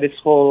off by this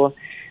whole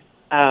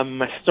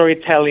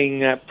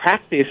storytelling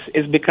practice,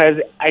 is because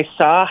I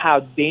saw how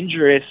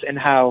dangerous and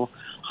how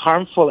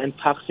harmful and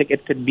toxic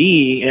it could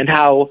be, and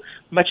how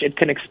much it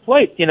can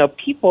exploit,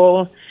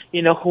 people,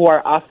 who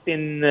are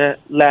often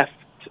left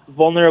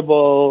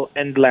vulnerable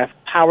and left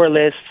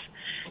powerless,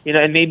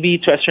 and maybe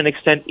to a certain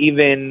extent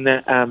even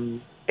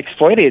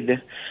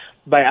exploited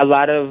by a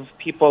lot of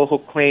people who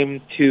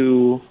claim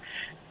to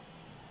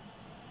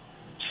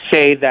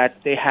say that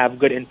they have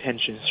good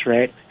intentions,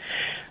 right?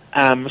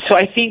 So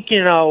I think,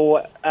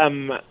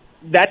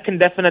 that can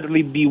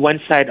definitely be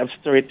one side of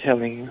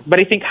storytelling. But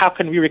I think how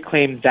can we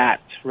reclaim that,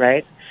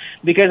 right?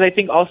 Because I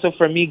think also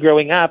for me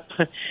growing up,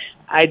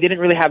 I didn't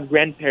really have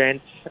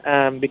grandparents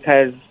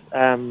because,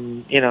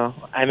 I'm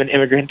an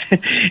immigrant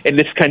in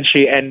this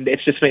country, and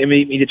it's just my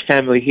immediate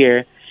family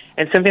here.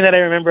 And something that I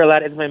remember a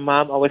lot is my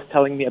mom always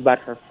telling me about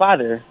her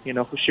father,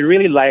 who she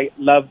really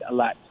loved a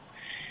lot.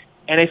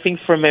 And I think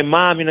for my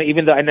mom,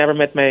 even though I never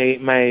met my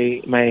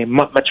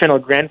maternal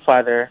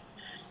grandfather,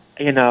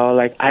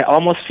 like I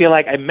almost feel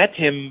like I met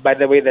him by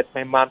the way that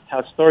my mom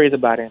tells stories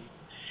about him.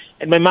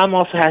 And my mom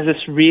also has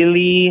this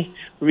really,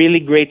 really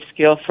great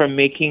skill for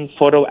making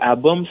photo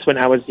albums when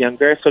I was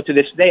younger. So to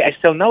this day, I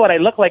still know what I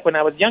look like when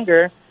I was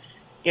younger.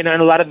 And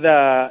a lot of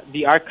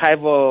the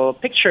archival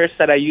pictures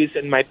that I use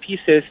in my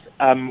pieces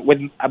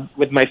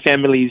with my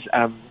family's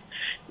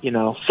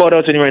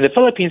photos when we were in the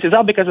Philippines is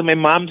all because of my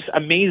mom's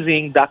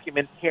amazing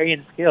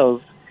documentarian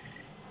skills.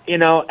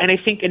 And I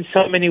think in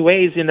so many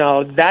ways,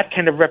 that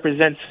kind of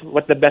represents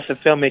what the best of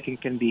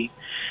filmmaking can be.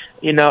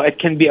 It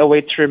can be a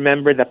way to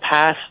remember the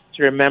past,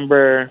 to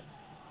remember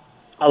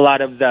a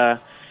lot of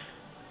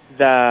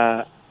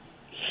the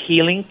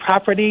healing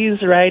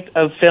properties, right,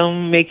 of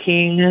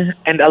filmmaking,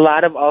 and a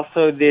lot of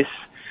also this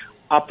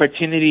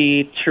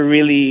opportunity to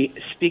really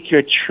speak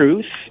your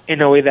truth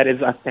in a way that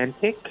is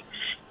authentic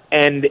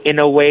and in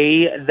a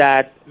way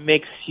that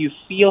makes you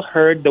feel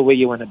heard the way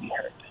you want to be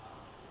heard.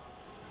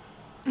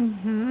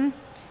 Mm-hmm.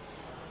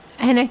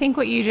 And I think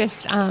what you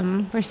just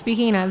were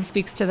speaking of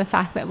speaks to the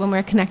fact that when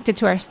we're connected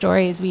to our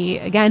stories, we,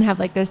 again, have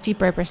like this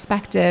deeper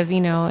perspective.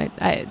 You know,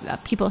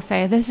 people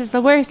say, this is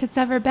the worst it's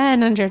ever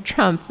been under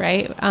Trump,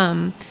 right?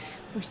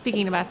 We're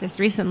speaking about this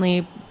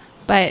recently,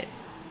 but,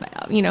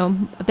 you know,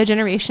 the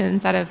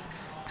generations that have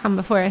come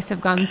before us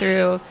have gone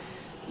through,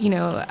 you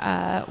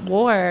know,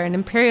 war and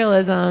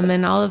imperialism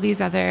and all of these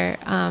other,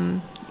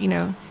 you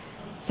know,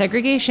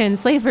 segregation,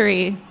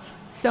 slavery,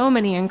 so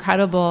many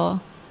incredibly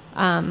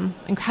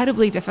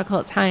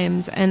difficult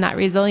times, and that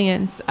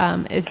resilience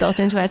is built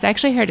into us. I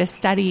actually heard a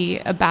study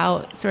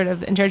about sort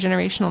of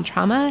intergenerational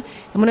trauma,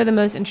 and one of the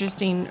most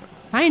interesting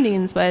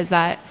findings was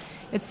that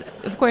it's,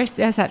 of course,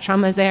 yes, that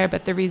trauma is there,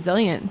 but the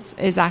resilience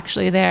is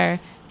actually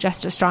there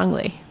just as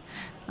strongly.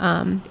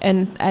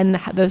 And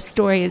those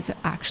stories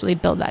actually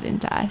build that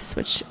into us,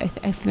 which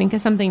I think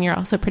is something you're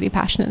also pretty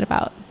passionate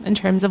about in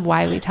terms of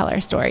why we tell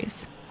our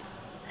stories.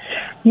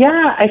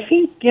 Yeah, I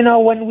think, you know,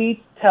 when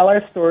we tell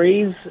our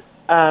stories,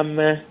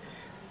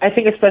 I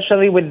think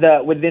especially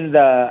within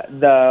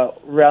the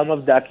realm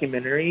of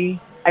documentary,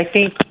 I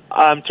think to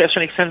a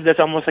certain extent there's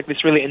almost like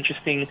this really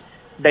interesting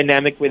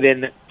dynamic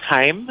within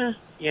time,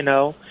 you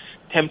know,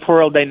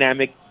 temporal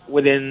dynamic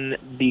within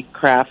the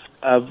craft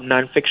of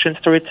nonfiction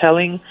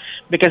storytelling,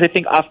 because I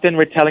think often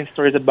we're telling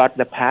stories about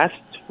the past,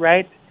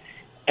 right?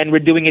 And we're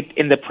doing it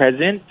in the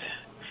present.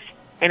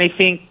 And I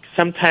think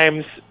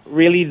sometimes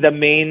really the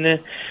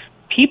main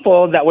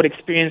people that would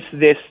experience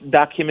this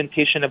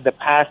documentation of the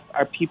past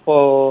are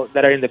people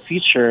that are in the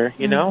future,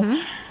 you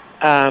know,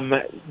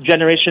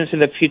 generations in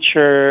the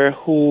future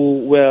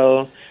who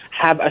will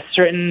have a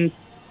certain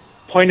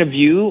point of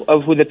view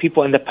of who the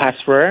people in the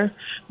past were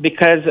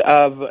because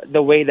of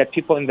the way that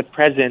people in the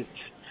present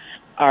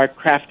are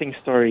crafting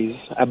stories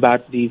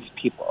about these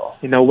people,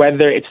 you know,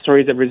 whether it's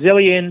stories of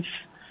resilience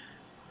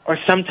or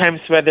sometimes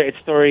whether it's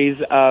stories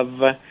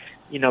of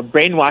you know,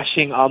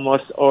 brainwashing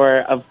almost,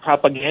 or of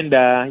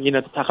propaganda, you know,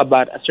 to talk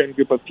about a certain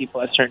group of people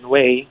a certain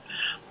way.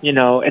 You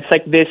know, it's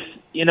like this,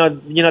 you know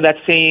that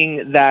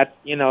saying that,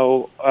 you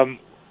know,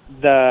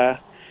 the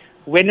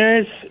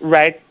winners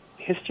write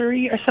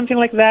history or something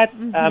like that.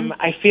 Mm-hmm.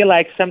 I feel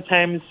like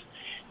sometimes,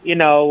 you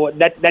know,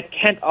 that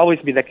can't always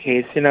be the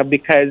case, you know,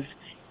 because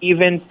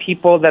even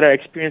people that are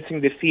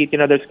experiencing defeat, you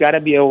know, there's got to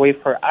be a way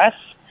for us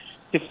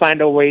to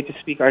find a way to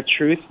speak our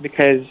truth,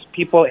 because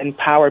people in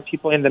power,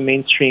 people in the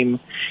mainstream,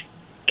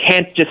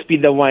 can't just be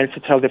the ones to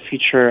tell the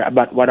future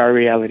about what our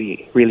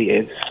reality really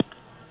is.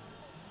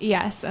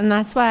 Yes, and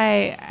that's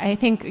why I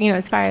think, you know,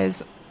 as far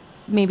as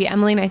maybe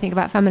Emily and I think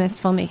about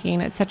feminist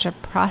filmmaking, it's such a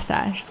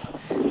process,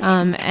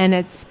 and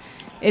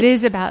it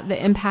is about the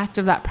impact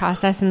of that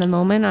process in the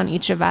moment on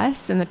each of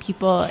us and the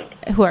people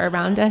who are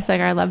around us,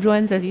 like our loved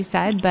ones, as you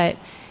said, but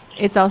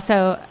it's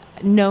also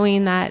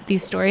knowing that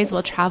these stories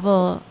will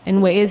travel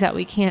in ways that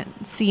we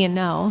can't see and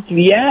know.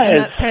 Yeah, and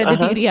that's part of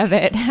the beauty of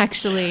it,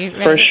 actually.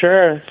 Right? For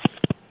sure.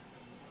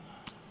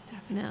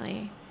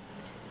 Definitely.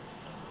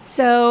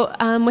 So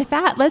with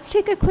that, let's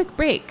take a quick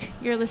break.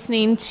 You're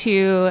listening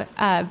to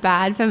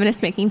Bad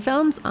Feminist Making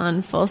Films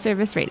on Full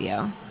Service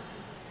Radio.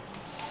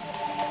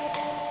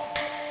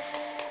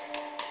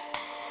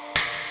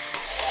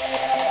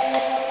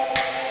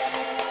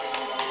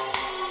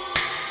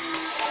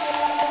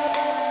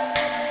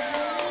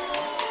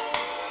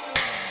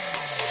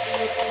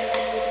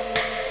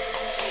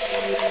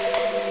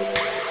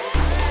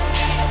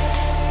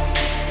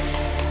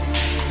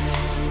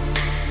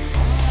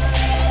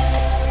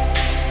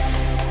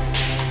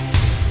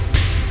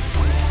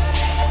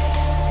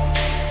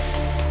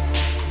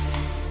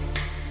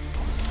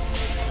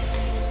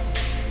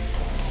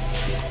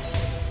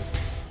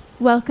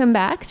 Welcome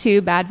back to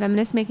Bad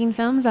Feminist Making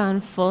Films on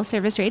Full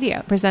Service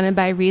Radio, presented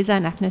by Riza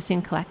and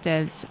Ethnoscene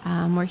Collectives.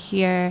 We're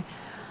here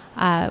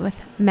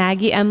with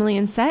Maggie, Emily,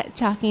 and Seth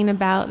talking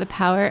about the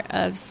power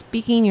of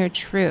speaking your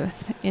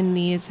truth in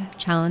these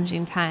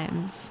challenging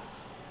times.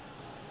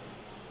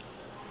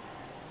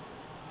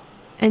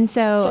 And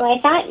so I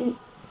thought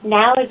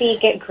now would be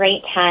a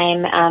great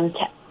time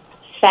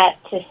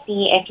to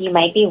see if you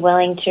might be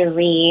willing to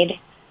read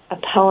a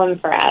poem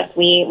for us.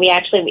 We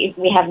actually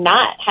have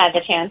not had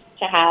the chance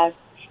to have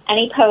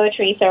any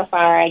poetry so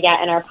far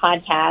yet in our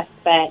podcast,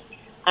 but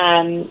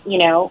you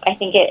know, I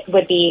think it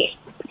would be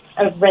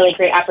a really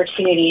great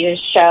opportunity to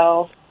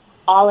show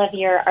all of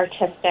your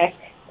artistic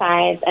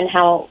sides and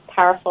how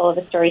powerful of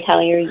a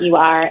storyteller you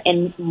are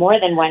in more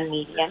than one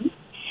medium.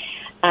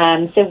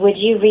 So would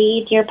you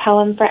read your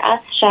poem for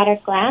us,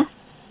 Shattered Glass?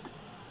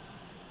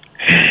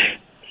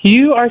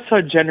 You are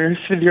so generous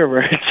with your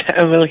words,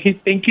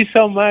 Emily. Thank you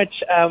so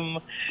much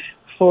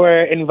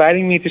for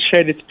inviting me to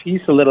share this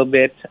piece a little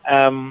bit.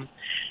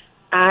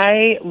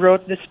 I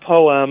wrote this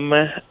poem,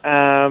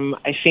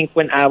 I think,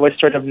 when I was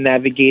sort of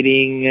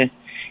navigating,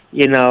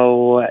 you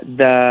know,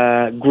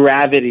 the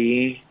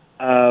gravity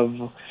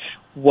of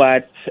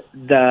what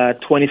the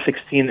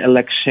 2016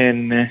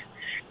 election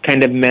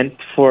kind of meant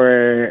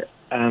for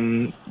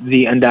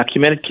the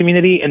undocumented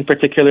community, and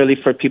particularly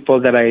for people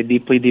that I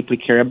deeply, deeply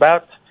care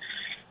about.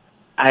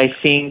 I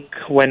think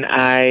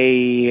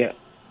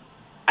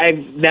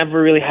I've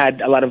never really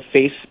had a lot of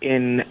faith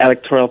in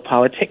electoral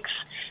politics,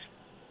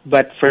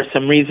 but for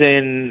some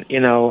reason,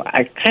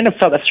 I kind of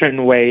felt a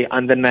certain way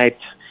on the night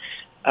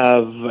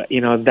of,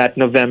 that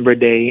November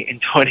day in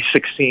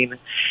 2016.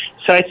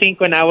 So I think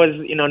when I was,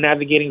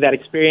 navigating that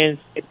experience,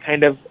 it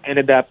kind of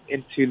ended up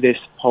into this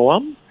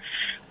poem.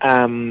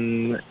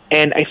 And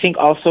I think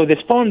also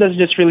this poem doesn't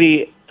just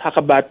really talk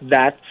about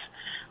that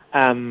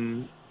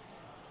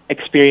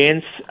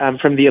experience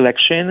from the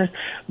election,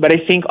 but I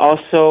think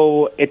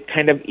also it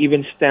kind of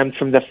even stemmed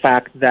from the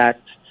fact that,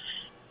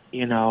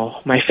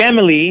 my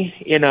family,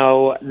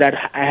 that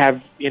I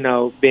have,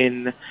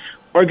 been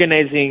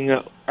organizing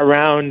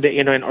around,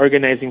 and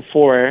organizing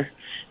for,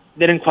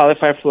 didn't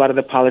qualify for a lot of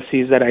the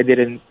policies that I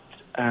didn't,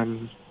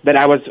 that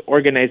I was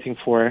organizing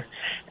for.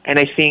 And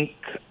I think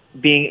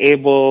being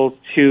able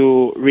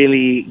to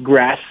really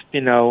grasp,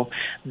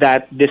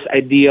 that this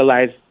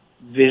idealized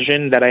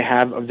vision that I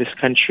have of this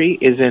country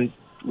isn't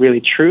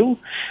really true,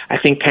 I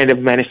think kind of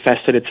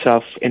manifested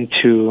itself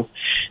into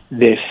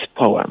this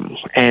poem.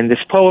 And this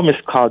poem is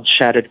called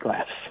Shattered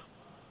Glass.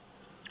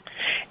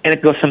 And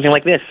it goes something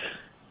like this.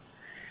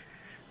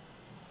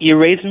 You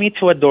raised me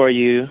to adore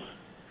you,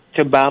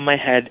 to bow my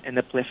head and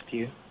uplift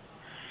you.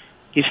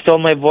 You stole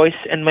my voice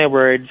and my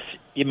words.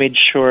 You made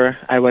sure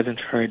I wasn't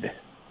heard.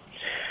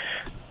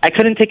 I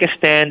couldn't take a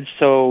stand,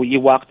 so you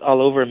walked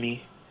all over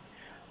me.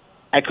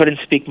 I couldn't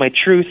speak my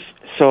truth,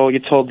 so you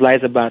told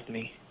lies about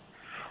me.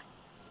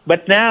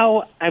 But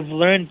now I've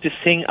learned to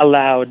sing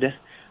aloud,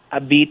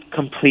 a beat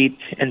complete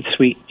and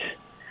sweet.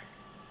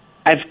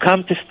 I've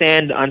come to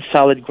stand on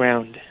solid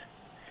ground.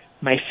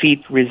 My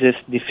feet resist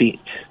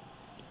defeat.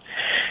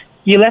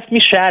 You left me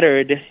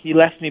shattered, you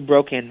left me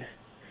broken,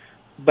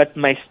 but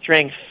my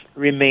strength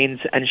remains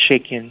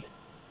unshaken.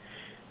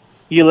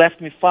 You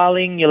left me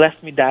falling, you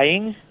left me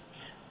dying,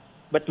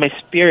 but my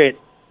spirit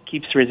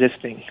keeps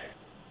resisting.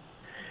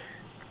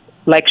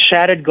 Like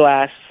shattered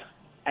glass,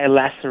 I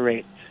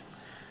lacerate.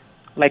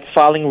 Like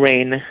falling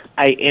rain,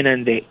 I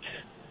inundate.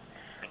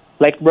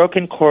 Like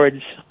broken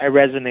chords, I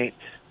resonate.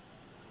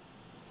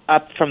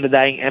 Up from the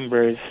dying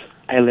embers,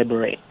 I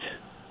liberate.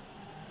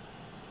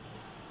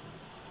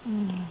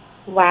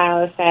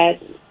 Wow, Seth.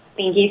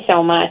 Thank you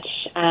so much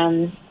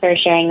for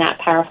sharing that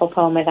powerful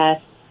poem with us.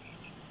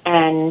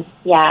 And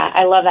yeah,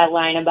 I love that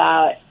line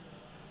about,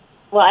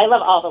 well, I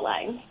love all the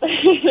lines, but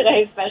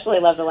I especially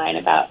love the line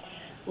about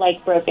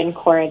like broken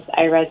chords,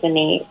 I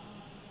resonate.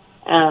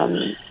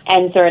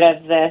 And sort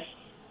of this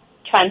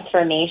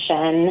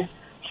transformation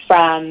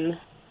from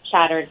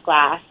shattered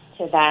glass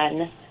to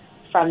then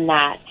from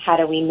that, how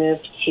do we move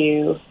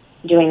to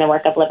doing the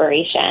work of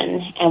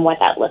liberation and what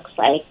that looks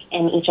like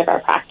in each of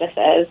our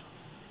practices.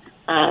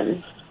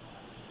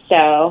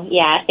 So,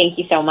 yeah, thank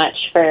you so much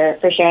for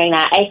sharing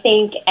that. I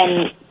think,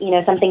 and,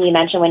 something you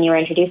mentioned when you were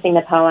introducing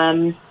the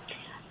poem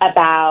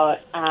about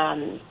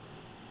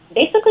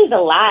basically the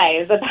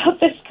lies about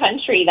this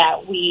country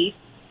that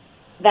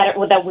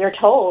we're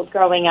told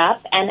growing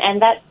up,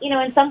 and that,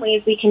 in some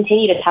ways we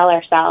continue to tell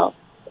ourselves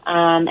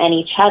and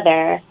each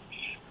other.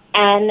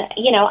 And,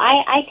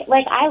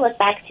 I look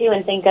back too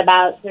and think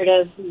about sort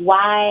of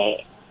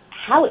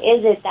how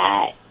is it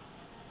that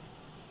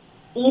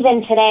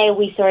even today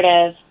we sort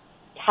of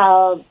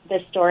tell the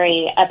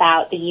story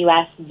about the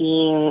U.S.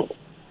 being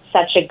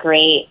such a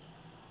great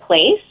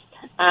place.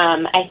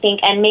 I think,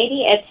 and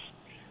maybe it's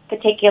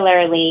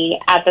particularly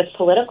at this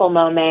political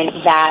moment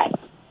that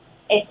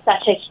it's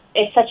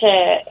such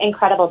a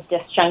incredible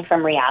disjunct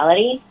from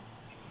reality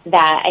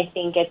that I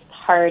think it's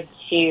hard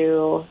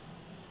to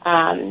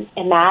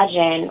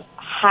imagine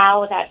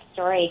how that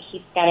story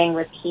keeps getting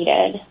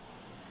repeated.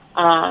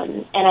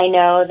 And I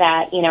know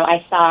that,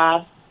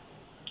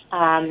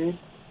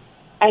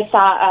 I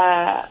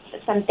saw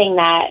something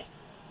that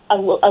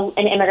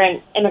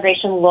an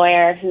immigration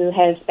lawyer who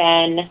has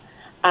been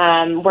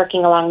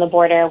working along the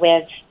border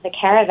with the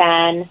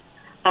caravan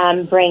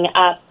bring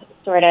up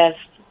sort of,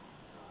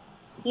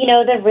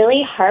 the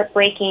really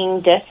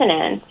heartbreaking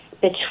dissonance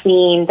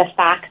between the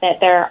fact that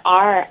there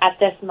are, at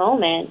this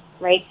moment,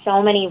 right,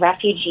 so many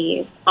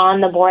refugees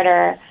on the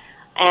border,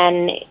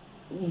 and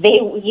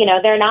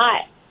they're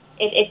not,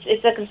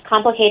 it's a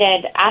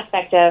complicated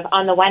aspect of,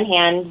 on the one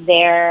hand,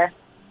 they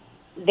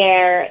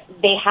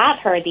have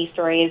heard these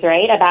stories,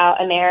 right, about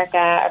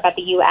America, about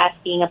the U.S.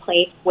 being a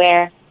place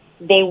where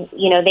they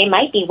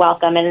might be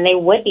welcome and they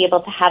would be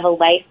able to have a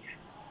life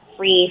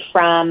free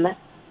from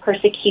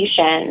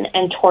persecution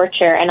and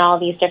torture and all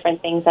these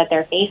different things that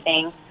they're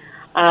facing.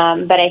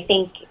 But I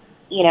think,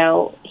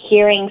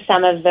 hearing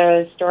some of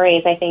those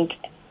stories, I think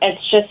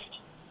it's just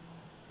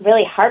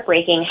really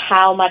heartbreaking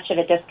how much of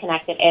a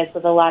disconnect it is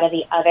with a lot of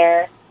the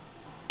other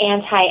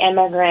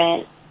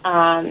anti-immigrant,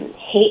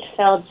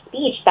 hate-filled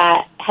speech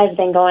that has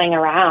been going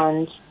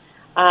around,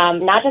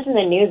 not just in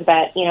the news,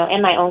 but,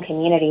 in my own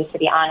community, to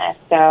be honest.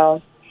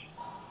 So,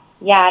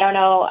 I don't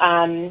know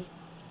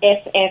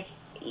if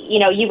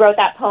you wrote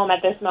that poem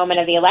at this moment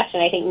of the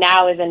election. I think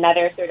now is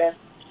another sort of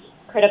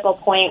critical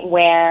point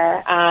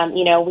where,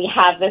 we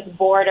have this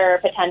border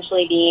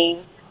potentially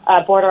being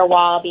a border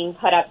wall being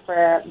put up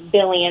for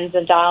billions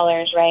of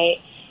dollars, right?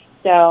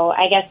 So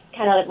I guess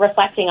kind of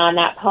reflecting on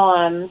that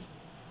poem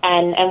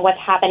and what's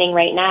happening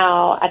right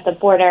now at the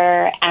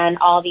border and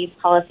all these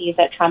policies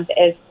that Trump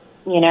is,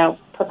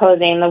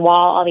 proposing, the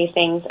wall, all these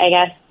things, I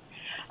guess,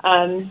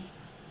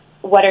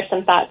 what are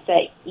some thoughts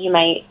that you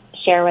might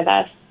share with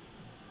us?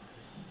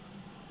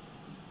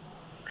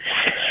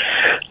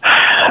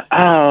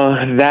 Oh,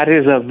 that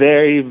is a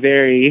very,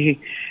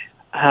 very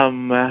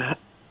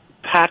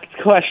packed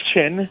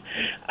question.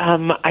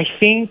 I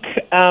think,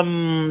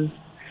 I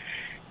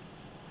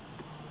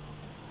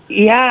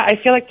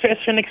feel like to a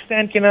certain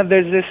extent,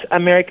 there's this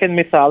American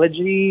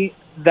mythology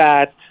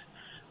that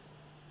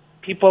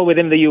people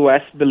within the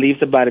U.S.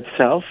 believes about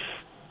itself,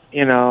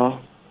 and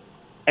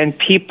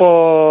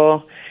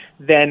people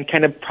then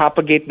kind of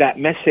propagate that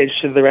message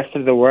to the rest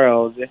of the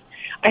world.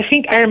 I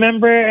think I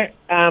remember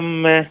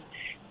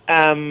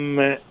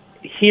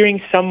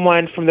hearing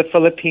someone from the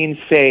Philippines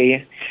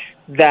say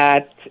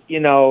that,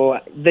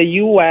 the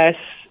U.S.,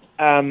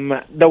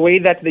 the way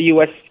that the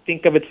U.S.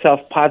 think of itself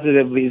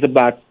positively is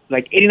about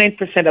like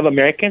 89% of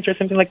Americans or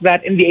something like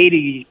that, in the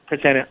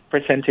 80%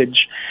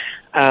 percentage,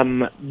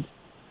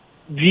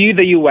 view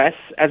the U.S.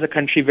 as a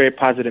country very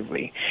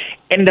positively.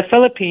 In the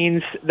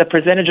Philippines, the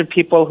percentage of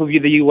people who view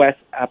the U.S.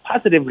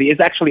 Positively is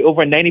actually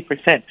over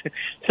 90%.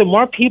 So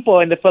more people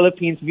in the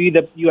Philippines view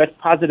the U.S.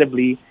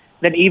 positively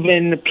than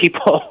even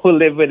people who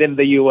live within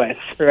the U.S.,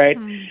 right?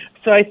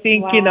 So I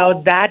think,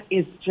 Wow. That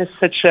is just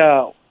such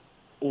a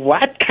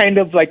what kind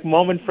of like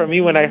moment for me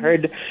when I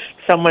heard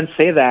someone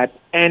say that.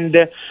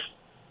 And,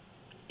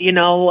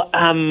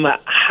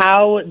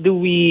 how do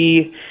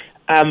we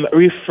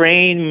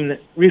reframe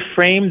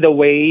the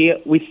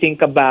way we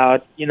think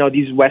about,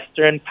 these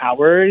Western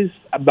powers,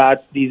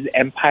 about these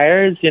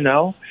empires,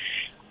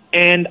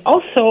 and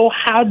also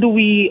how do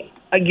we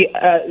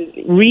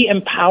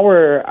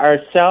re-empower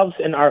ourselves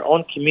and our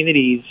own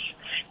communities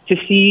to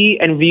see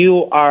and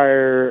view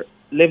our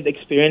lived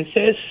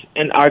experiences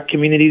and our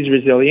community's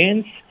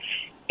resilience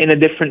in a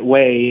different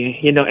way,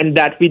 and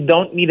that we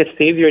don't need a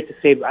savior to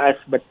save us,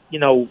 but,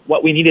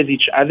 what we need is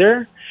each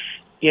other,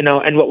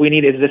 and what we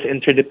need is this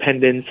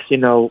interdependence,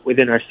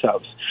 within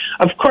ourselves.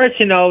 Of course,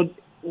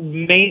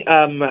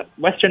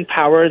 Western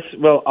powers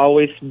will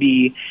always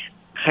be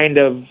kind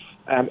of,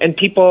 and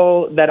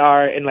people that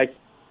are in like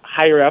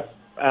higher up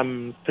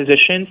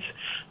positions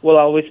will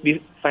always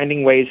be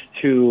finding ways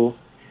to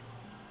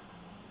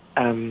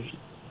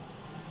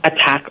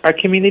attack our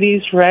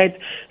communities, right?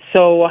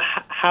 So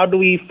how do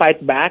we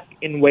fight back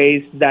in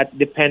ways that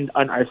depend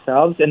on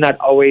ourselves and not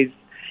always,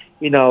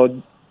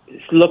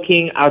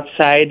 looking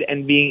outside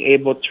and being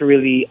able to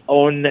really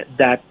own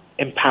that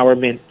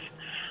empowerment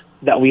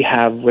that we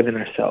have within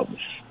ourselves?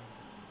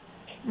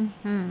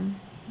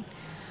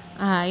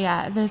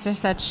 Those are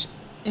such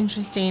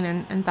interesting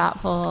and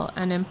thoughtful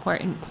and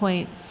important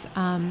points,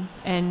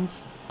 and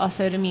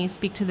also to me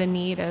speak to the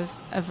need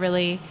of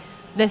really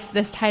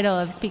this title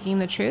of speaking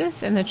the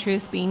truth, and the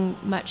truth being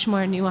much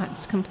more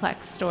nuanced,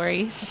 complex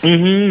stories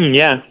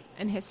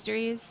and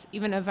histories,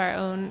 even of our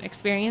own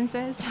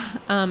experiences,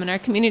 and our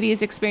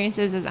community's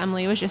experiences, as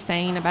Emily was just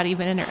saying about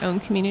even in her own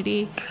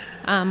community,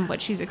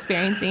 what she's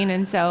experiencing.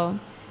 And so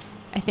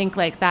I think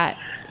like that,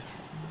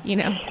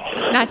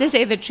 not to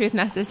say the truth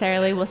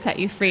necessarily will set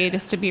you free,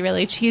 just to be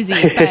really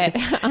cheesy, but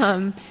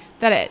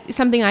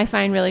something I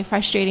find really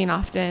frustrating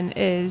often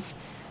is,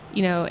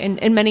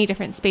 in many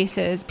different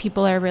spaces,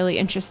 people are really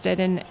interested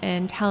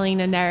in telling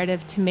a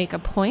narrative to make a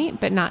point,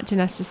 but not to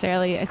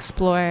necessarily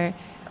explore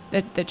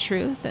the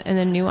truth and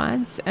the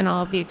nuance and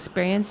all of the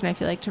experience. And I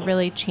feel like to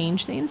really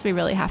change things, we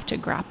really have to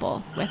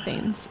grapple with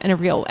things in a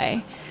real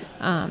way.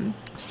 But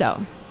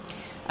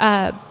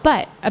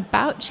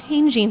about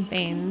changing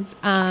things,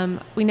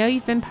 we know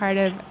you've been part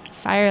of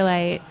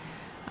Firelight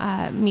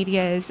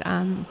Media's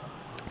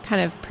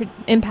kind of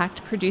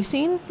impact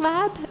producing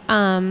lab,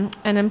 and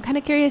I'm kind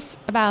of curious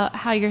about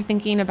how you're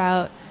thinking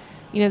about,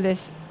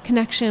 this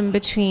connection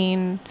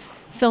between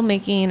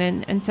filmmaking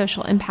and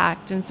social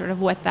impact, and sort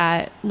of what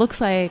that looks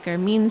like or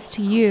means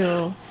to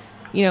you,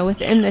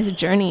 within this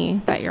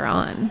journey that you're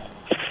on.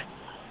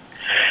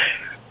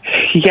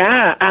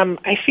 Yeah,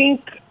 I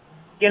think,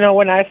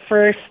 when I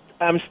first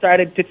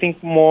started to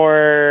think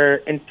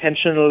more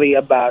intentionally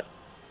about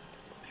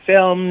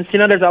films,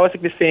 there's always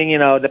like this saying,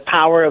 the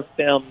power of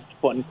films,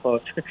 quote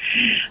unquote.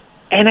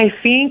 And I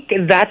think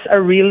that's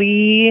a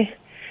really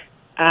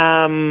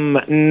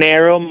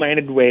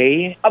narrow-minded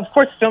way. Of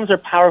course, films are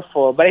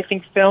powerful, but I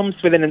think films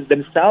within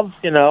themselves,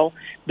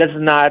 does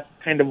not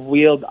kind of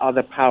wield all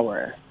the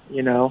power,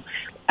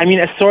 I mean,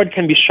 a sword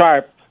can be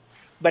sharp,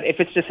 but if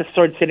it's just a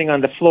sword sitting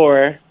on the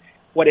floor,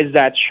 what is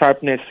that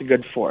sharpness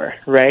good for,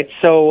 right?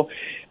 So,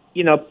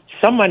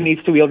 someone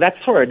needs to wield that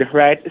sword,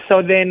 right?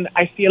 So then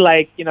I feel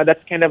like,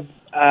 that's kind of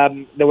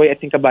the way I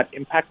think about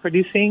impact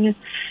producing,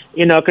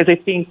 because I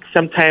think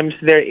sometimes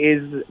there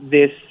is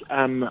this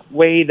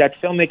way that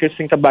filmmakers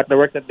think about the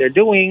work that they're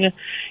doing,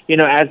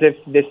 as if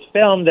this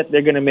film that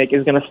they're going to make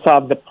is going to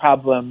solve the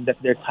problem that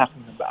they're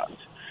talking about.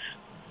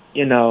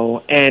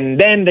 And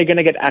then they're going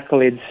to get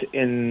accolades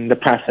in the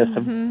process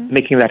of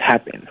making that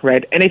happen,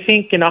 right? And I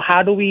think,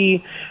 how do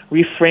we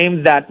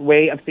reframe that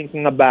way of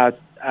thinking about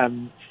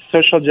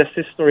social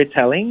justice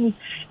storytelling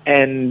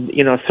and,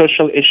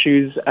 social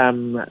issues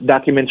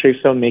documentary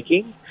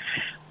filmmaking,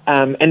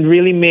 and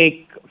really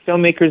make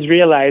filmmakers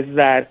realize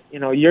that,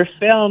 your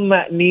film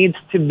needs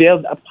to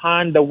build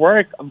upon the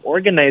work of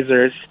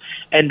organizers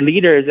and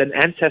leaders and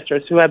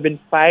ancestors who have been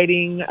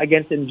fighting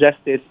against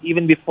injustice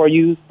even before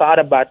you thought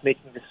about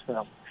making this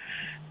film,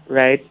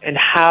 right? And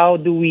how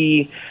do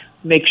we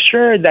make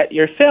sure that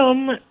your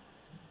film,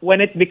 when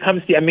it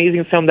becomes the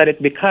amazing film that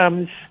it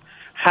becomes,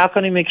 how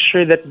can we make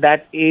sure that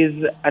that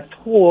is a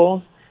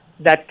tool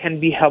that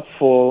can be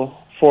helpful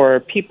for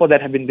people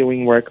that have been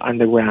doing work on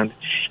the ground?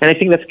 And I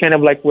think that's kind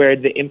of like where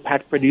the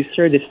impact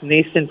producer, this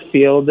nascent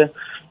field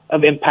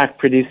of impact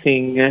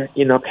producing,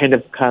 kind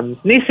of comes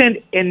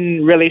nascent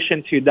in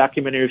relation to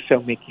documentary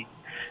filmmaking,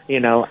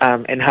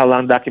 and how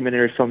long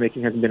documentary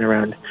filmmaking has been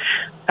around.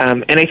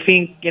 And I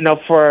think,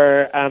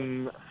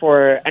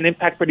 for an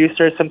impact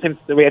producer, sometimes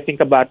the way I think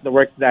about the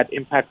work that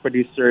impact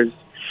producers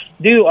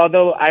do,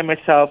 although I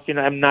myself,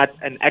 I'm not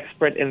an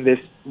expert in this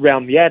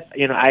realm yet,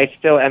 I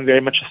still am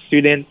very much a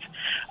student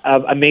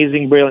of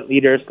amazing, brilliant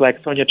leaders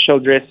like Sonia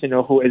Childress,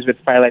 who is with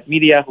Firelight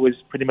Media, who is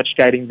pretty much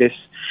guiding this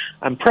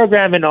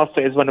program and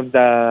also is one of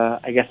the,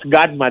 I guess,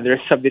 godmothers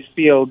of this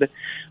field.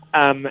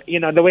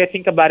 The way I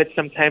think about it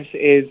sometimes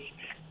is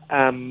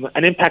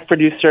an impact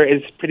producer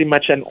is pretty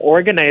much an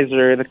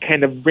organizer that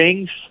kind of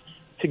brings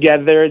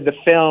together the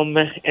film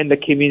and the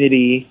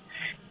community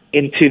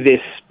into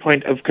this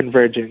point of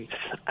convergence.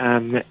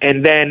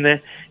 And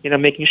then,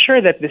 making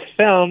sure that this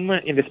film,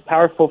 in this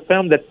powerful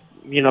film that,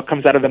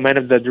 comes out of the mind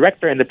of the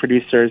director and the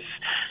producers,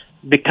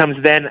 becomes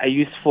then a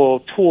useful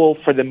tool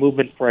for the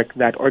movement work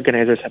that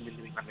organizers have been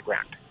doing on the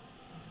ground.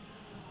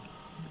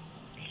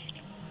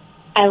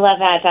 I love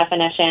that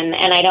definition,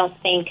 and I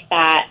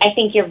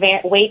think you're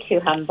way too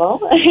humble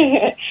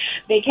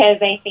because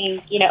I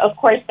think, of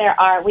course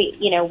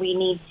we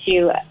need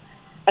to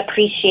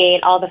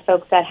appreciate all the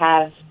folks that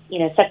have,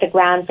 set the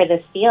ground for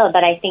this field,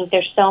 but I think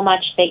there's so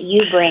much that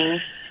you bring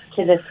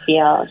to this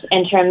field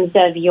in terms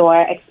of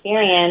your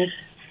experience,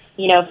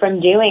 from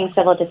doing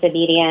civil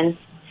disobedience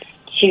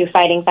to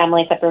fighting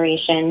family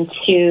separation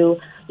to,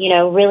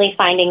 really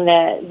finding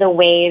the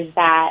ways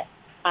that,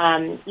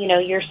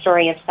 your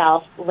story of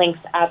self links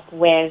up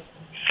with,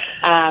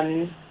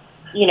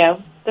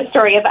 the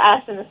story of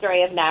us and the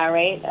story of now,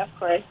 right? Of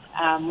course,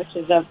 which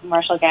is a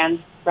Marshall Gans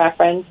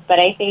reference. But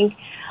I think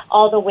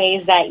all the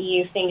ways that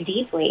you think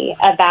deeply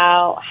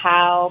about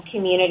how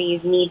communities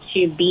need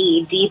to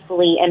be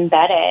deeply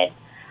embedded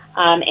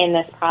in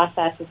this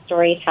process of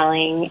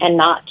storytelling and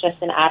not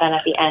just an add-on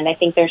at the end. I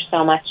think there's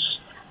so much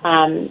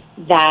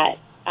that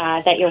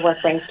your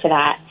work brings to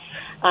that.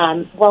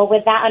 Well,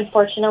 with that,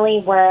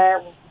 unfortunately,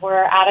 we're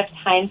out of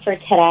time for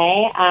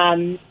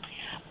today.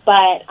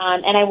 But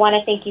I want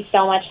to thank you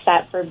so much,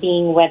 Seth, for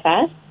being with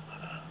us.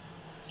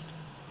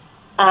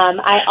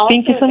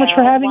 Thank you so much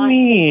for having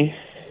me.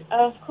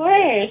 Of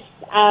course.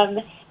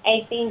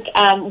 I think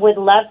would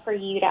love for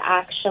you to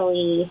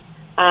actually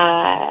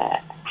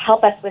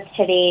help us with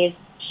today's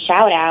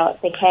shout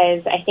out,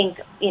 because I think,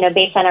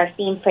 based on our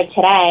theme for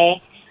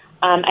today,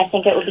 I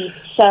think it would be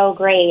so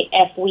great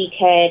if we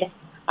could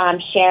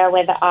share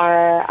with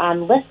our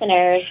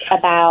listeners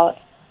about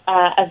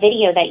a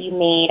video that you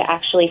made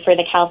actually for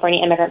the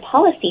California Immigrant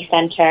Policy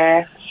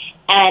Center.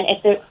 And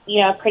it's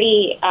a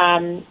pretty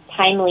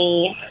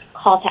timely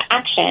call to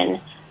action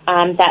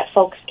that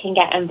folks can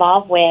get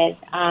involved with,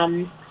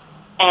 and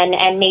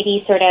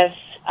maybe sort of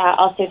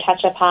also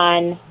touch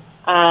upon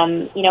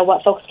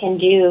what folks can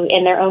do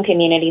in their own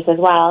communities as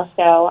well.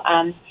 So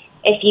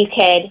if you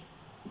could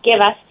give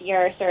us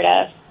your sort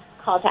of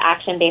call to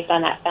action based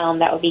on that film,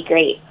 that would be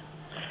great.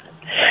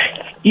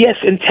 Yes,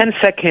 in 10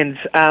 seconds.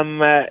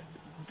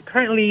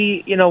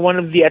 Currently, one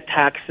of the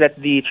attacks that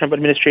the Trump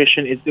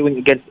administration is doing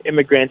against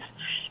immigrants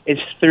is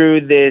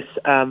through this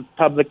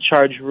public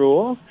charge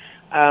rule,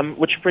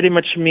 which pretty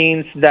much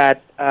means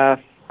that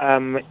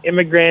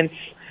immigrants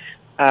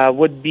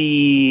would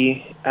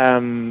be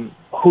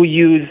who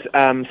use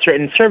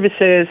certain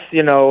services,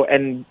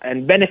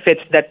 and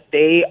benefits that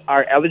they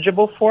are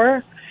eligible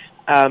for,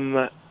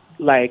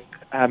 like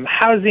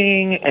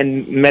housing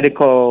and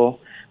medical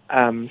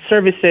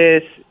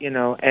services,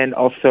 and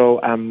also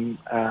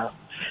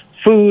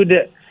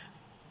food.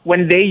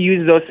 When they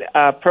use those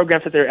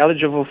programs that they're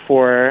eligible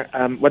for,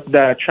 what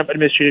the Trump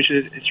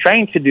administration is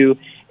trying to do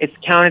is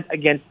count it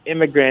against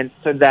immigrants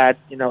so that,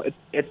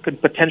 it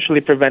could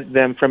potentially prevent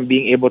them from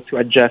being able to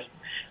adjust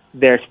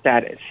their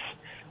status.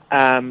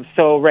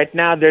 So right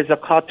now there's a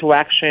call to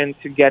action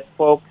to get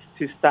folks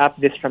to stop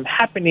this from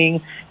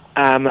happening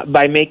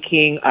by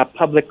making a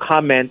public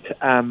comment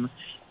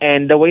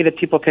And the way that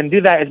people can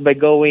do that is by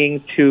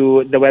going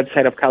to the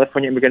website of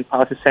California Immigrant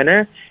Policy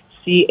Center,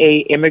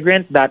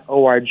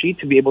 caimmigrant.org,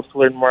 to be able to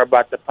learn more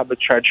about the public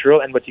charge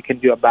rule and what you can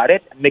do about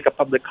it, and make a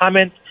public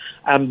comment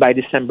by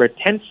December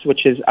 10th,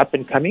 which is up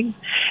and coming.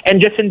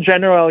 And just in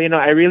general,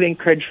 I really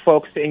encourage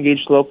folks to engage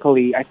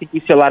locally. I think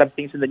we see a lot of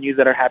things in the news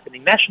that are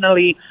happening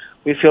nationally.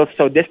 We feel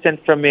so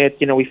distant from it.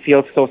 We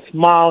feel so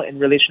small in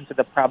relation to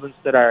the problems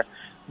that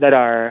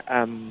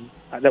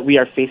we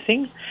are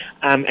facing.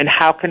 And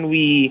how can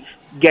we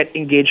get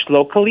engaged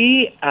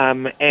locally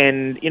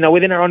and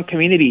within our own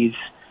communities,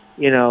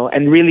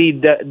 and really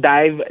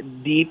dive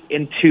deep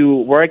into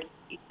work,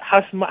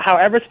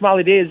 however small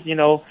it is,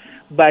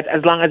 but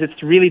as long as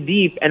it's really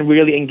deep and we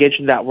really engage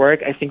in that work,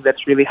 I think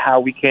that's really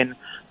how we can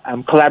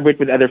collaborate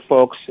with other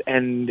folks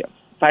and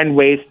find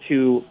ways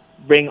to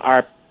bring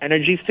our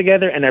energies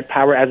together and our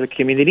power as a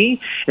community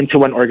into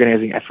one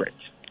organizing effort.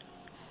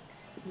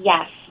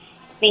 Yes.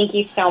 Thank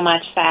you so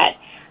much, Seth.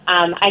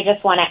 I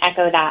just want to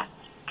echo that,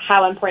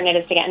 how important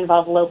it is to get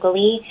involved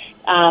locally.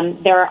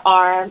 There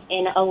are,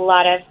 in a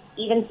lot of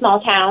even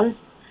small towns,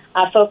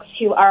 folks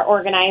who are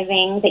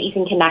organizing that you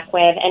can connect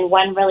with. And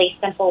one really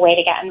simple way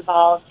to get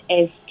involved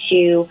is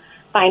to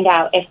find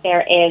out if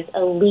there is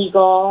a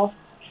legal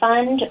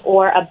fund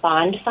or a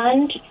bond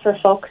fund for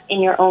folks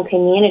in your own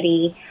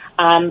community.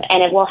 And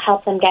it will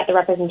help them get the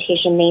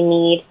representation they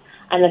need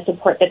and the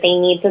support that they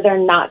need so they're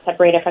not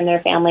separated from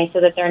their family,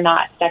 so that they're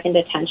not stuck in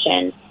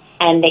detention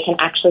and they can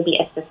actually be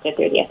assisted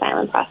through the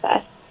asylum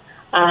process.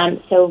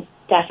 So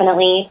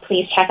definitely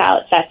please check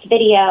out Seth's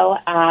video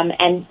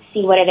and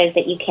see what it is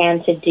that you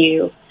can to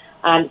do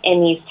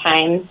in these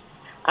times.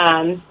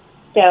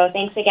 So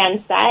thanks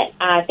again, Seth.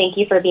 Thank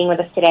you for being with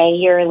us today.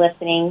 You're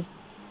listening.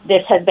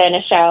 This has been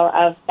a show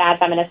of Bad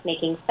Feminists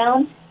Making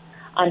Films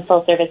on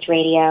Full Service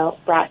Radio,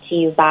 brought to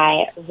you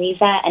by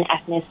Riza and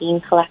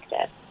Ethnocene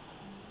Collective.